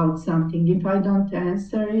directly about something, if I don't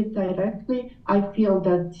answer it directly, I feel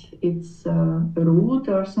that it's rude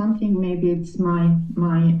or something. Maybe it's my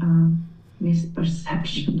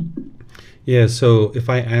misperception. Yeah, so if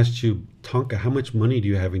I asked you, Tonka, how much money do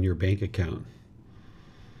you have in your bank account?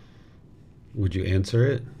 Would you answer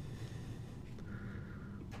it?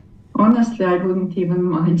 Honestly, I wouldn't even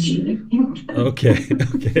mind sharing that.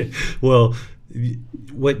 Okay. Well,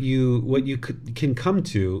 what you can come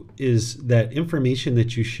to is that information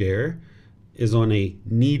that you share is on a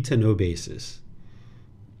need to know basis.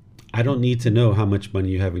 I don't need to know how much money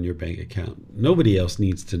you have in your bank account. Nobody else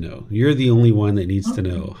needs to know. You're the only one that needs to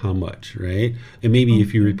know how much, right? And maybe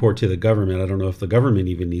if you report to the government, I don't know if the government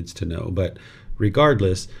even needs to know, but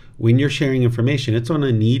regardless, when you're sharing information, it's on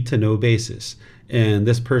a need to know basis. And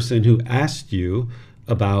this person who asked you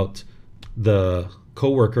about the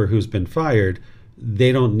coworker who's been fired,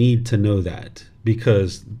 they don't need to know that,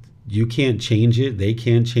 because you can't change it. They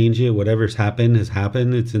can't change it. Whatever's happened has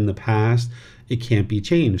happened. It's in the past. It can't be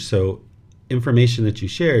changed. So information that you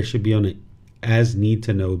share should be on an as need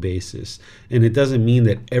to know basis. And it doesn't mean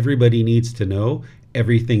that everybody needs to know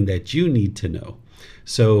everything that you need to know.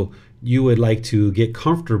 So you would like to get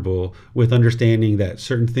comfortable with understanding that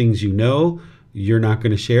certain things you're not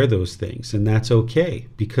going to share those things. And that's okay,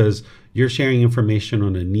 because you're sharing information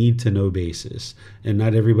on a need to know basis. And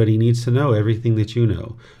not everybody needs to know everything that you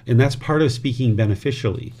know. And that's part of speaking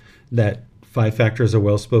beneficially. That 5 factors of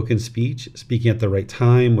well-spoken speech: speaking at the right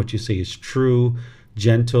time, what you say is true,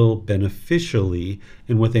 gentle, beneficially,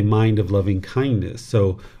 and with a mind of loving kindness.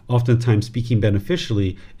 So oftentimes speaking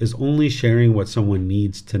beneficially is only sharing what someone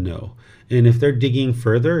needs to know. And if they're digging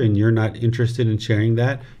further and you're not interested in sharing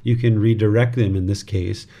that, you can redirect them, in this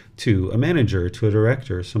case, to a manager, to a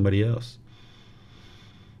director, or somebody else.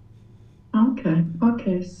 Okay.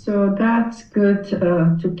 So that's good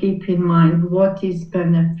to keep in mind what is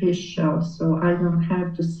beneficial. So I don't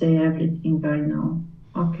have to say everything I know.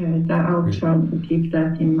 Okay, that I'll try to keep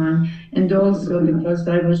that in mind. And also because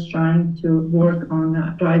I was trying to work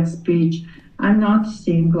on right speech, I'm not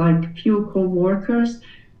seeing like few co-workers.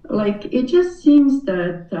 Like it just seems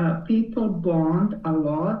that people bond a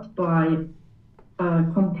lot by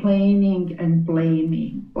complaining and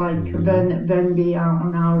blaming. Like when we are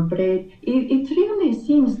on our break, it really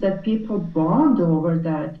seems that people bond over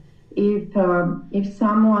that. If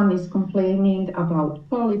someone is complaining about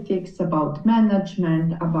politics, about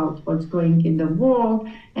management, about what's going in the world,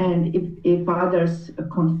 and if others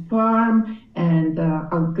confirm and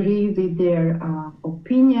agree with their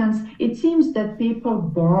opinions, it seems that people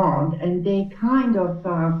bond and they kind of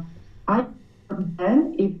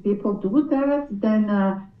then if people do that, then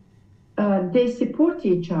they support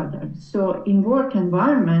each other. So in work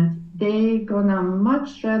environment, they gonna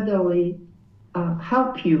much readily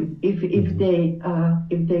help you if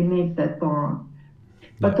they make that bond.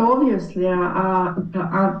 But obviously,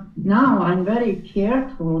 now I'm very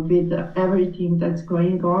careful with everything that's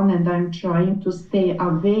going on, and I'm trying to stay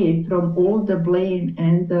away from all the blame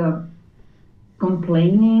and the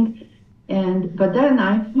complaining. But then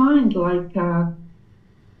I find like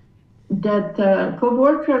that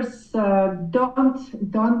coworkers don't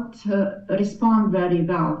respond very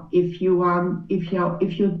well if you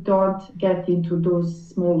don't get into those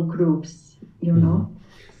small groups, you know.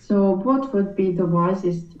 So what would be the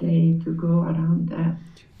wisest way to go around that?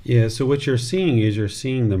 Yeah, so what you're seeing is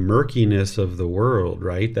the murkiness of the world,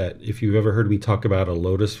 right? That if you've ever heard me talk about a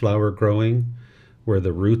lotus flower growing, where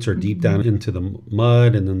the roots are deep down into the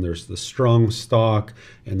mud, and then there's the strong stalk,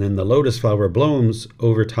 and then the lotus flower blooms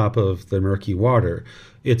over top of the murky water.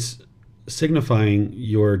 It's signifying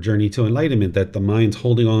your journey to enlightenment, that the mind's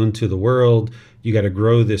holding on to the world. You got to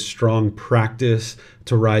grow this strong practice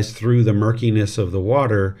to rise through the murkiness of the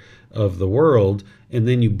water of the world, and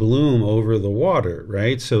then you bloom over the water,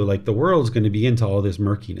 right? So like the world's going to be into all this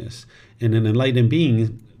murkiness, and an enlightened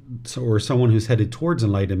being, or someone who's headed towards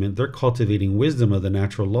enlightenment, they're cultivating wisdom of the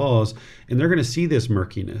natural laws, and they're going to see this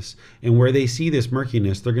murkiness. And where they see this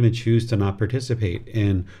murkiness, they're going to choose to not participate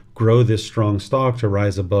and grow this strong stalk to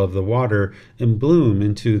rise above the water and bloom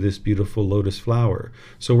into this beautiful lotus flower.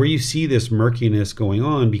 So where you see this murkiness going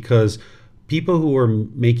on, because people who are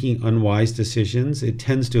making unwise decisions, it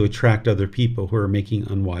tends to attract other people who are making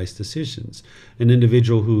unwise decisions. An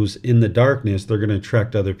individual who's in the darkness, they're going to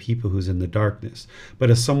attract other people who's in the darkness. But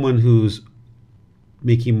as someone who's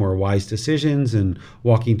making more wise decisions and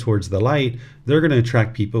walking towards the light, they're going to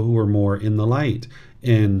attract people who are more in the light.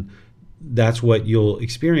 And that's what you'll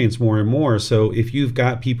experience more and more. So if you've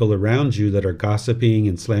got people around you that are gossiping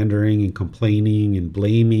and slandering and complaining and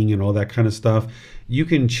blaming and all that kind of stuff, you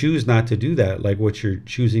can choose not to do that, like what you're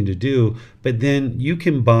choosing to do. But then you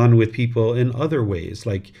can bond with people in other ways,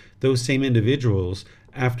 like those same individuals,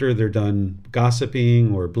 after they're done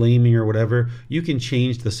gossiping or blaming or whatever, you can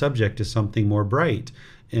change the subject to something more bright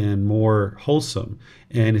and more wholesome.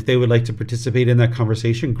 And if they would like to participate in that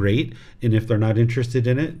conversation, great. And if they're not interested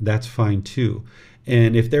in it, that's fine too.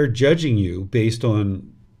 And if they're judging you based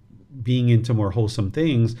on being into more wholesome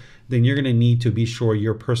things, then you're going to need to be sure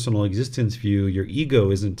your personal existence view, your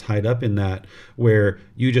ego isn't tied up in that, where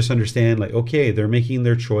you just understand like, okay, they're making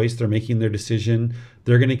their choice, they're making their decision,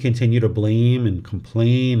 they're going to continue to blame and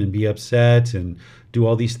complain and be upset and do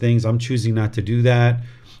all these things. I'm choosing not to do that.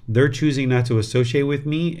 They're choosing not to associate with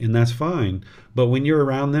me, and that's fine. But when you're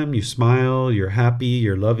around them, you smile, you're happy,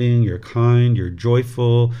 you're loving, you're kind, you're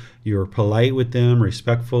joyful, you're polite with them,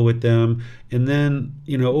 respectful with them. And then,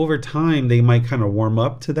 over time, they might kind of warm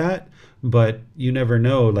up to that, but you never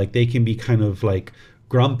know. Like they can be kind of like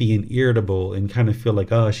grumpy and irritable and kind of feel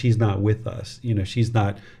like, oh, she's not with us. She's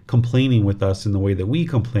not complaining with us in the way that we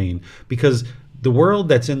complain, because the world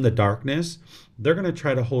that's in the darkness, they're going to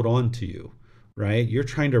try to hold on to you. Right? You're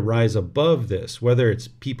trying to rise above this, whether it's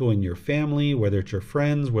people in your family, whether it's your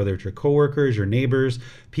friends, whether it's your coworkers, your neighbors.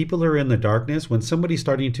 People are in the darkness. When somebody's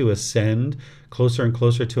starting to ascend closer and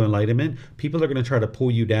closer to enlightenment, people are going to try to pull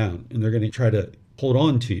you down, and they're going to try to hold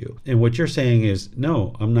on to you. And what you're saying is,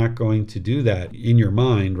 no, I'm not going to do that in your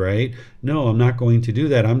mind, right? No, I'm not going to do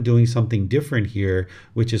that. I'm doing something different here,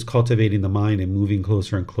 which is cultivating the mind and moving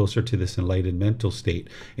closer and closer to this enlightened mental state.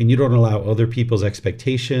 And you don't allow other people's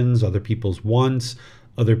expectations, other people's wants,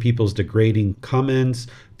 other people's degrading comments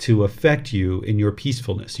to affect you in your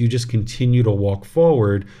peacefulness. You just continue to walk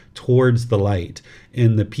forward towards the light.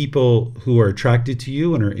 And the people who are attracted to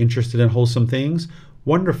you and are interested in wholesome things,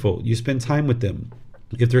 wonderful. You spend time with them.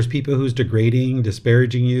 If there's people who's degrading,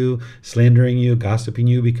 disparaging you, slandering you, gossiping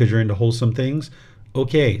you because you're into wholesome things,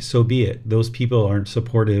 okay, so be it. Those people aren't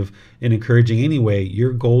supportive and encouraging anyway.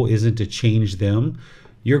 Your goal isn't to change them.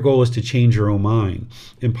 Your goal is to change your own mind.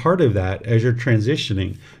 And part of that, as you're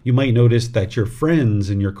transitioning, you might notice that your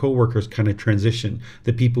friends and your coworkers kind of transition,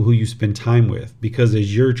 the people who you spend time with, because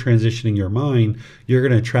as you're transitioning your mind, you're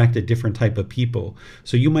going to attract a different type of people.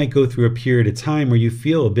 So you might go through a period of time where you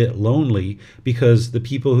feel a bit lonely because the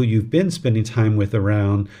people who you've been spending time with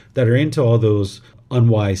around that are into all those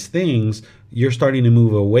unwise things, you're starting to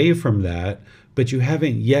move away from that. But you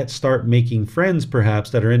haven't yet start making friends perhaps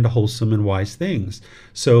that are into wholesome and wise things.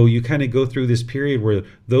 So you kind of go through this period where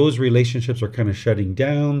those relationships are kind of shutting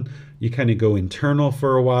down. You kind of go internal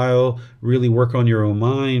for a while, really work on your own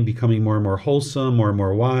mind, becoming more and more wholesome, more and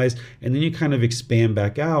more wise. And then you kind of expand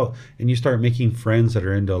back out and you start making friends that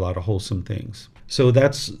are into a lot of wholesome things. So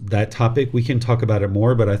that's that topic. We can talk about it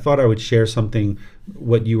more, but I thought I would share something,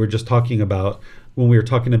 what you were just talking about when we were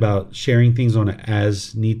talking about sharing things on an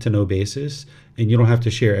as need to know basis. And you don't have to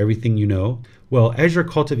share everything you know. Well, as you're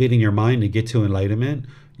cultivating your mind to get to enlightenment,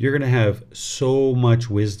 you're going to have so much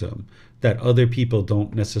wisdom that other people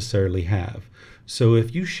don't necessarily have. So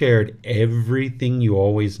if you shared everything you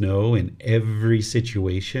always know in every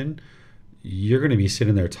situation, you're going to be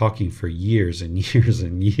sitting there talking for years and years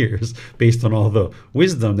and years based on all the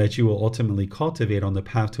wisdom that you will ultimately cultivate on the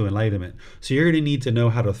path to enlightenment. So you're going to need to know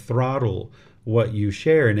how to throttle what you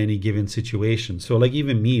share in any given situation. So like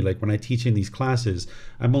even me, like when I teach in these classes,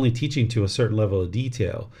 I'm only teaching to a certain level of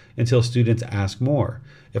detail until students ask more.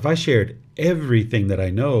 If I shared everything that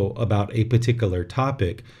I know about a particular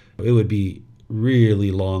topic, it would be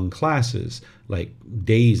really long classes, like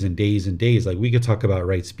days and days and days. Like we could talk about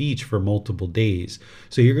right speech for multiple days.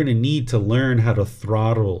 So you're going to need to learn how to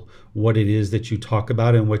throttle what it is that you talk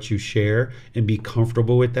about and what you share and be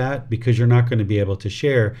comfortable with that, because you're not going to be able to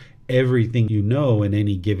share everything you know in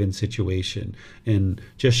any given situation, and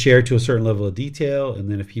just share to a certain level of detail. And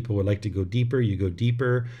then if people would like to go deeper, you go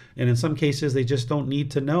deeper. And in some cases, they just don't need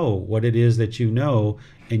to know what it is that you know,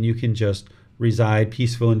 and you can just reside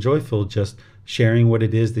peaceful and joyful, just sharing what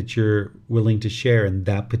it is that you're willing to share in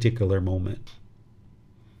that particular moment.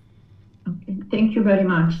 Okay, thank you very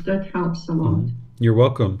much. That helps a lot. You're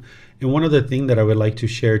welcome. And one other thing that I would like to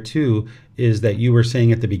share too is that you were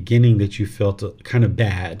saying at the beginning that you felt kind of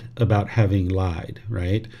bad about having lied,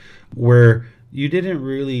 right? Where you didn't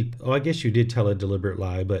really, I guess you did tell a deliberate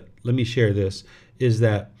lie, but let me share this, is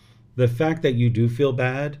that the fact that you do feel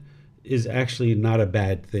bad is actually not a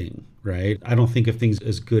bad thing, right? I don't think of things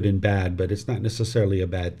as good and bad, but it's not necessarily a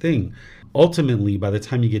bad thing. Ultimately, by the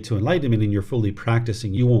time you get to enlightenment and you're fully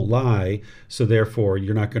practicing, you won't lie. So therefore,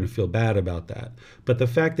 you're not going to feel bad about that. But the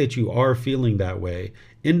fact that you are feeling that way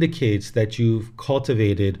indicates that you've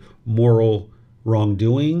cultivated moral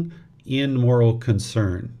wrongdoing and moral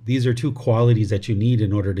concern. These are two qualities that you need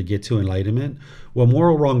in order to get to enlightenment. What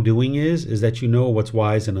moral wrongdoing is that you know what's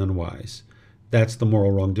wise and unwise. That's the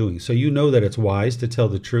moral wrongdoing. So you know that it's wise to tell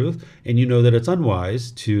the truth, and you know that it's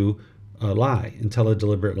unwise to lie and tell a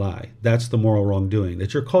deliberate lie. That's the moral wrongdoing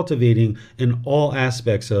that you're cultivating in all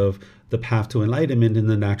aspects of the path to enlightenment in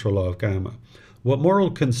the natural law of karma. What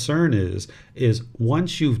moral concern is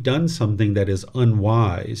once you've done something that is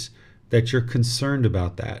unwise, that you're concerned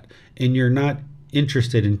about that and you're not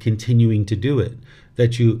interested in continuing to do it,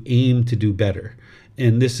 that you aim to do better.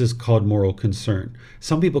 And this is called moral concern.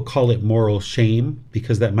 Some people call it moral shame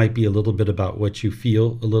because that might be a little bit about what you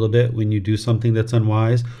feel a little bit when you do something that's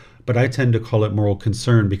unwise. But I tend to call it moral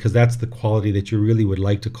concern because that's the quality that you really would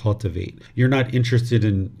like to cultivate. You're not interested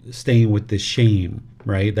in staying with this shame,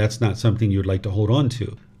 right? That's not something you would like to hold on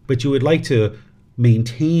to. But you would like to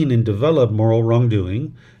maintain and develop moral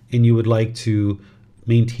wrongdoing, and you would like to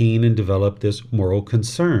maintain and develop this moral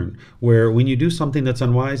concern, where when you do something that's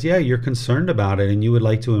unwise, yeah, you're concerned about it and you would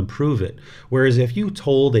like to improve it. Whereas if you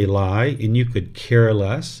told a lie and you could care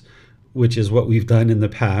less, which is what we've done in the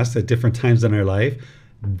past at different times in our life,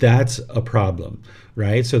 that's a problem,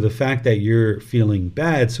 right? So the fact that you're feeling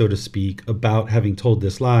bad, so to speak, about having told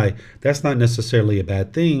this lie, that's not necessarily a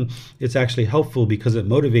bad thing. It's actually helpful because it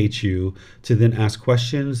motivates you to then ask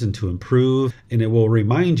questions and to improve. And it will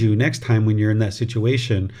remind you next time when you're in that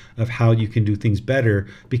situation of how you can do things better,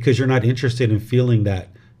 because you're not interested in feeling that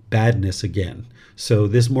badness again. So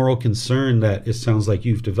this moral concern that it sounds like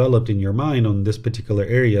you've developed in your mind on this particular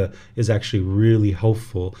area is actually really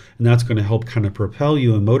helpful. And that's going to help kind of propel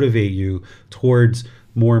you and motivate you towards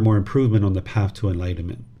more and more improvement on the path to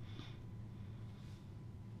enlightenment.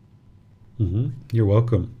 You're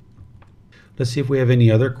welcome. Let's see if we have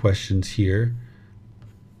any other questions here.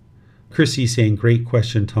 Chrissy saying, great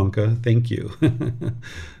question, Tonka. Thank you.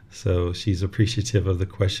 So she's appreciative of the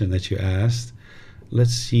question that you asked.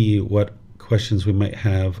 Let's see what questions we might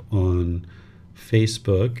have on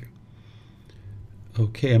Facebook.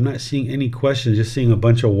 Okay, I'm not seeing any questions, just seeing a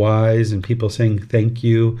bunch of whys and people saying thank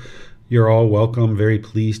you. You're all welcome. Very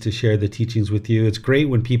pleased to share the teachings with you. It's great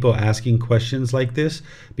when people asking questions like this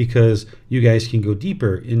because you guys can go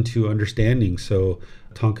deeper into understanding. So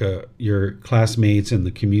Tonka, your classmates and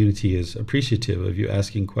the community is appreciative of you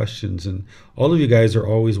asking questions. And all of you guys are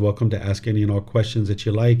always welcome to ask any and all questions that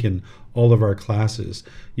you like in all of our classes.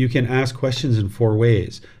 You can ask questions in 4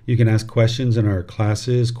 ways. You can ask questions in our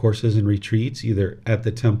classes, courses, and retreats, either at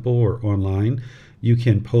the temple or online. You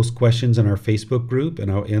can post questions in our Facebook group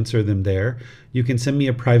and I'll answer them there. You can send me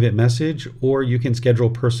a private message or you can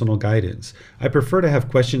schedule personal guidance. I prefer to have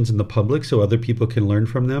questions in the public so other people can learn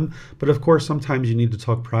from them. But of course, sometimes you need to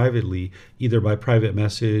talk privately, either by private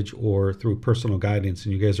message or through personal guidance.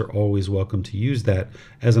 And you guys are always welcome to use that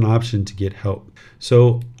as an option to get help.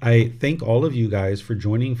 So I thank all of you guys for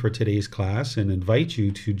joining for today's class and invite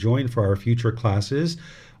you to join for our future classes.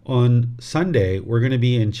 On Sunday, we're going to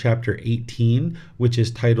be in chapter 18, which is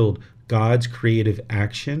titled God's Creative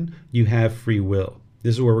Action. You Have Free Will.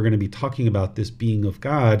 This is where we're going to be talking about this being of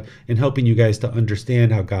God and helping you guys to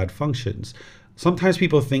understand how God functions. Sometimes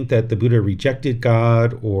people think that the Buddha rejected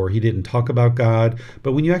God or he didn't talk about God,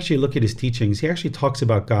 but when you actually look at his teachings, he actually talks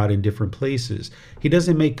about God in different places. He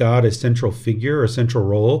doesn't make God a central figure or central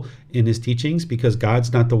role in his teachings because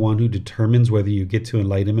God's not the one who determines whether you get to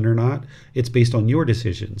enlightenment or not. It's based on your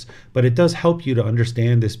decisions. But it does help you to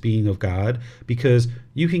understand this being of God because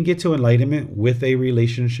you can get to enlightenment with a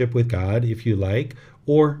relationship with God if you like,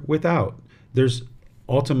 or without. There's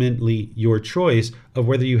ultimately your choice of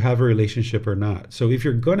whether you have a relationship or not. So if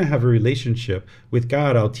you're going to have a relationship with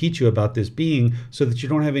God, I'll teach you about this being so that you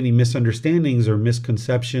don't have any misunderstandings or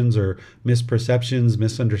misconceptions or misperceptions,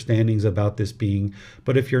 misunderstandings about this being.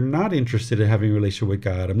 But if you're not interested in having a relationship with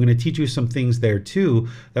God, I'm going to teach you some things there too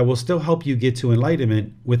that will still help you get to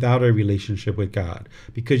enlightenment without a relationship with God,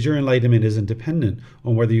 because your enlightenment isn't dependent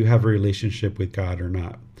on whether you have a relationship with God or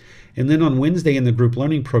not. And then on Wednesday in the group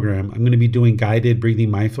learning program, I'm going to be doing guided breathing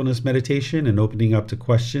mindfulness meditation and opening up to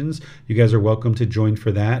questions. You guys are welcome to join for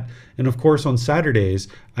that. And of course, on Saturdays,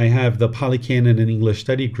 I have the Pali Canon and English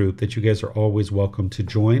study group that you guys are always welcome to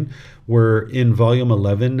join. We're in volume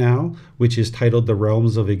 11 now, which is titled The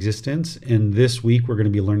Realms of Existence. And this week, we're going to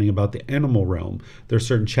be learning about the animal realm. There are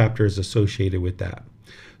certain chapters associated with that.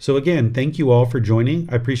 So again, thank you all for joining.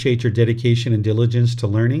 I appreciate your dedication and diligence to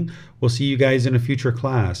learning. We'll see you guys in a future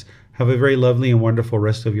class. Have a very lovely and wonderful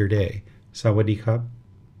rest of your day. Sawadee Krap.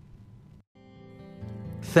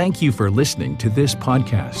 Thank you for listening to this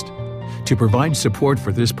podcast. To provide support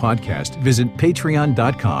for this podcast, visit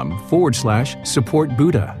patreon.com/support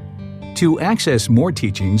Buddha. To access more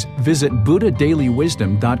teachings, visit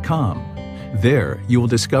buddhadailywisdom.com. There, you will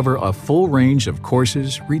discover a full range of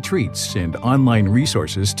courses, retreats, and online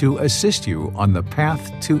resources to assist you on the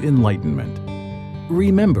path to enlightenment.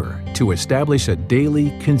 Remember to establish a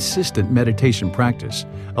daily, consistent meditation practice,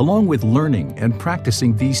 along with learning and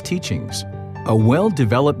practicing these teachings. A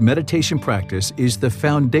well-developed meditation practice is the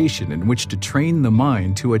foundation in which to train the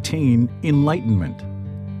mind to attain enlightenment.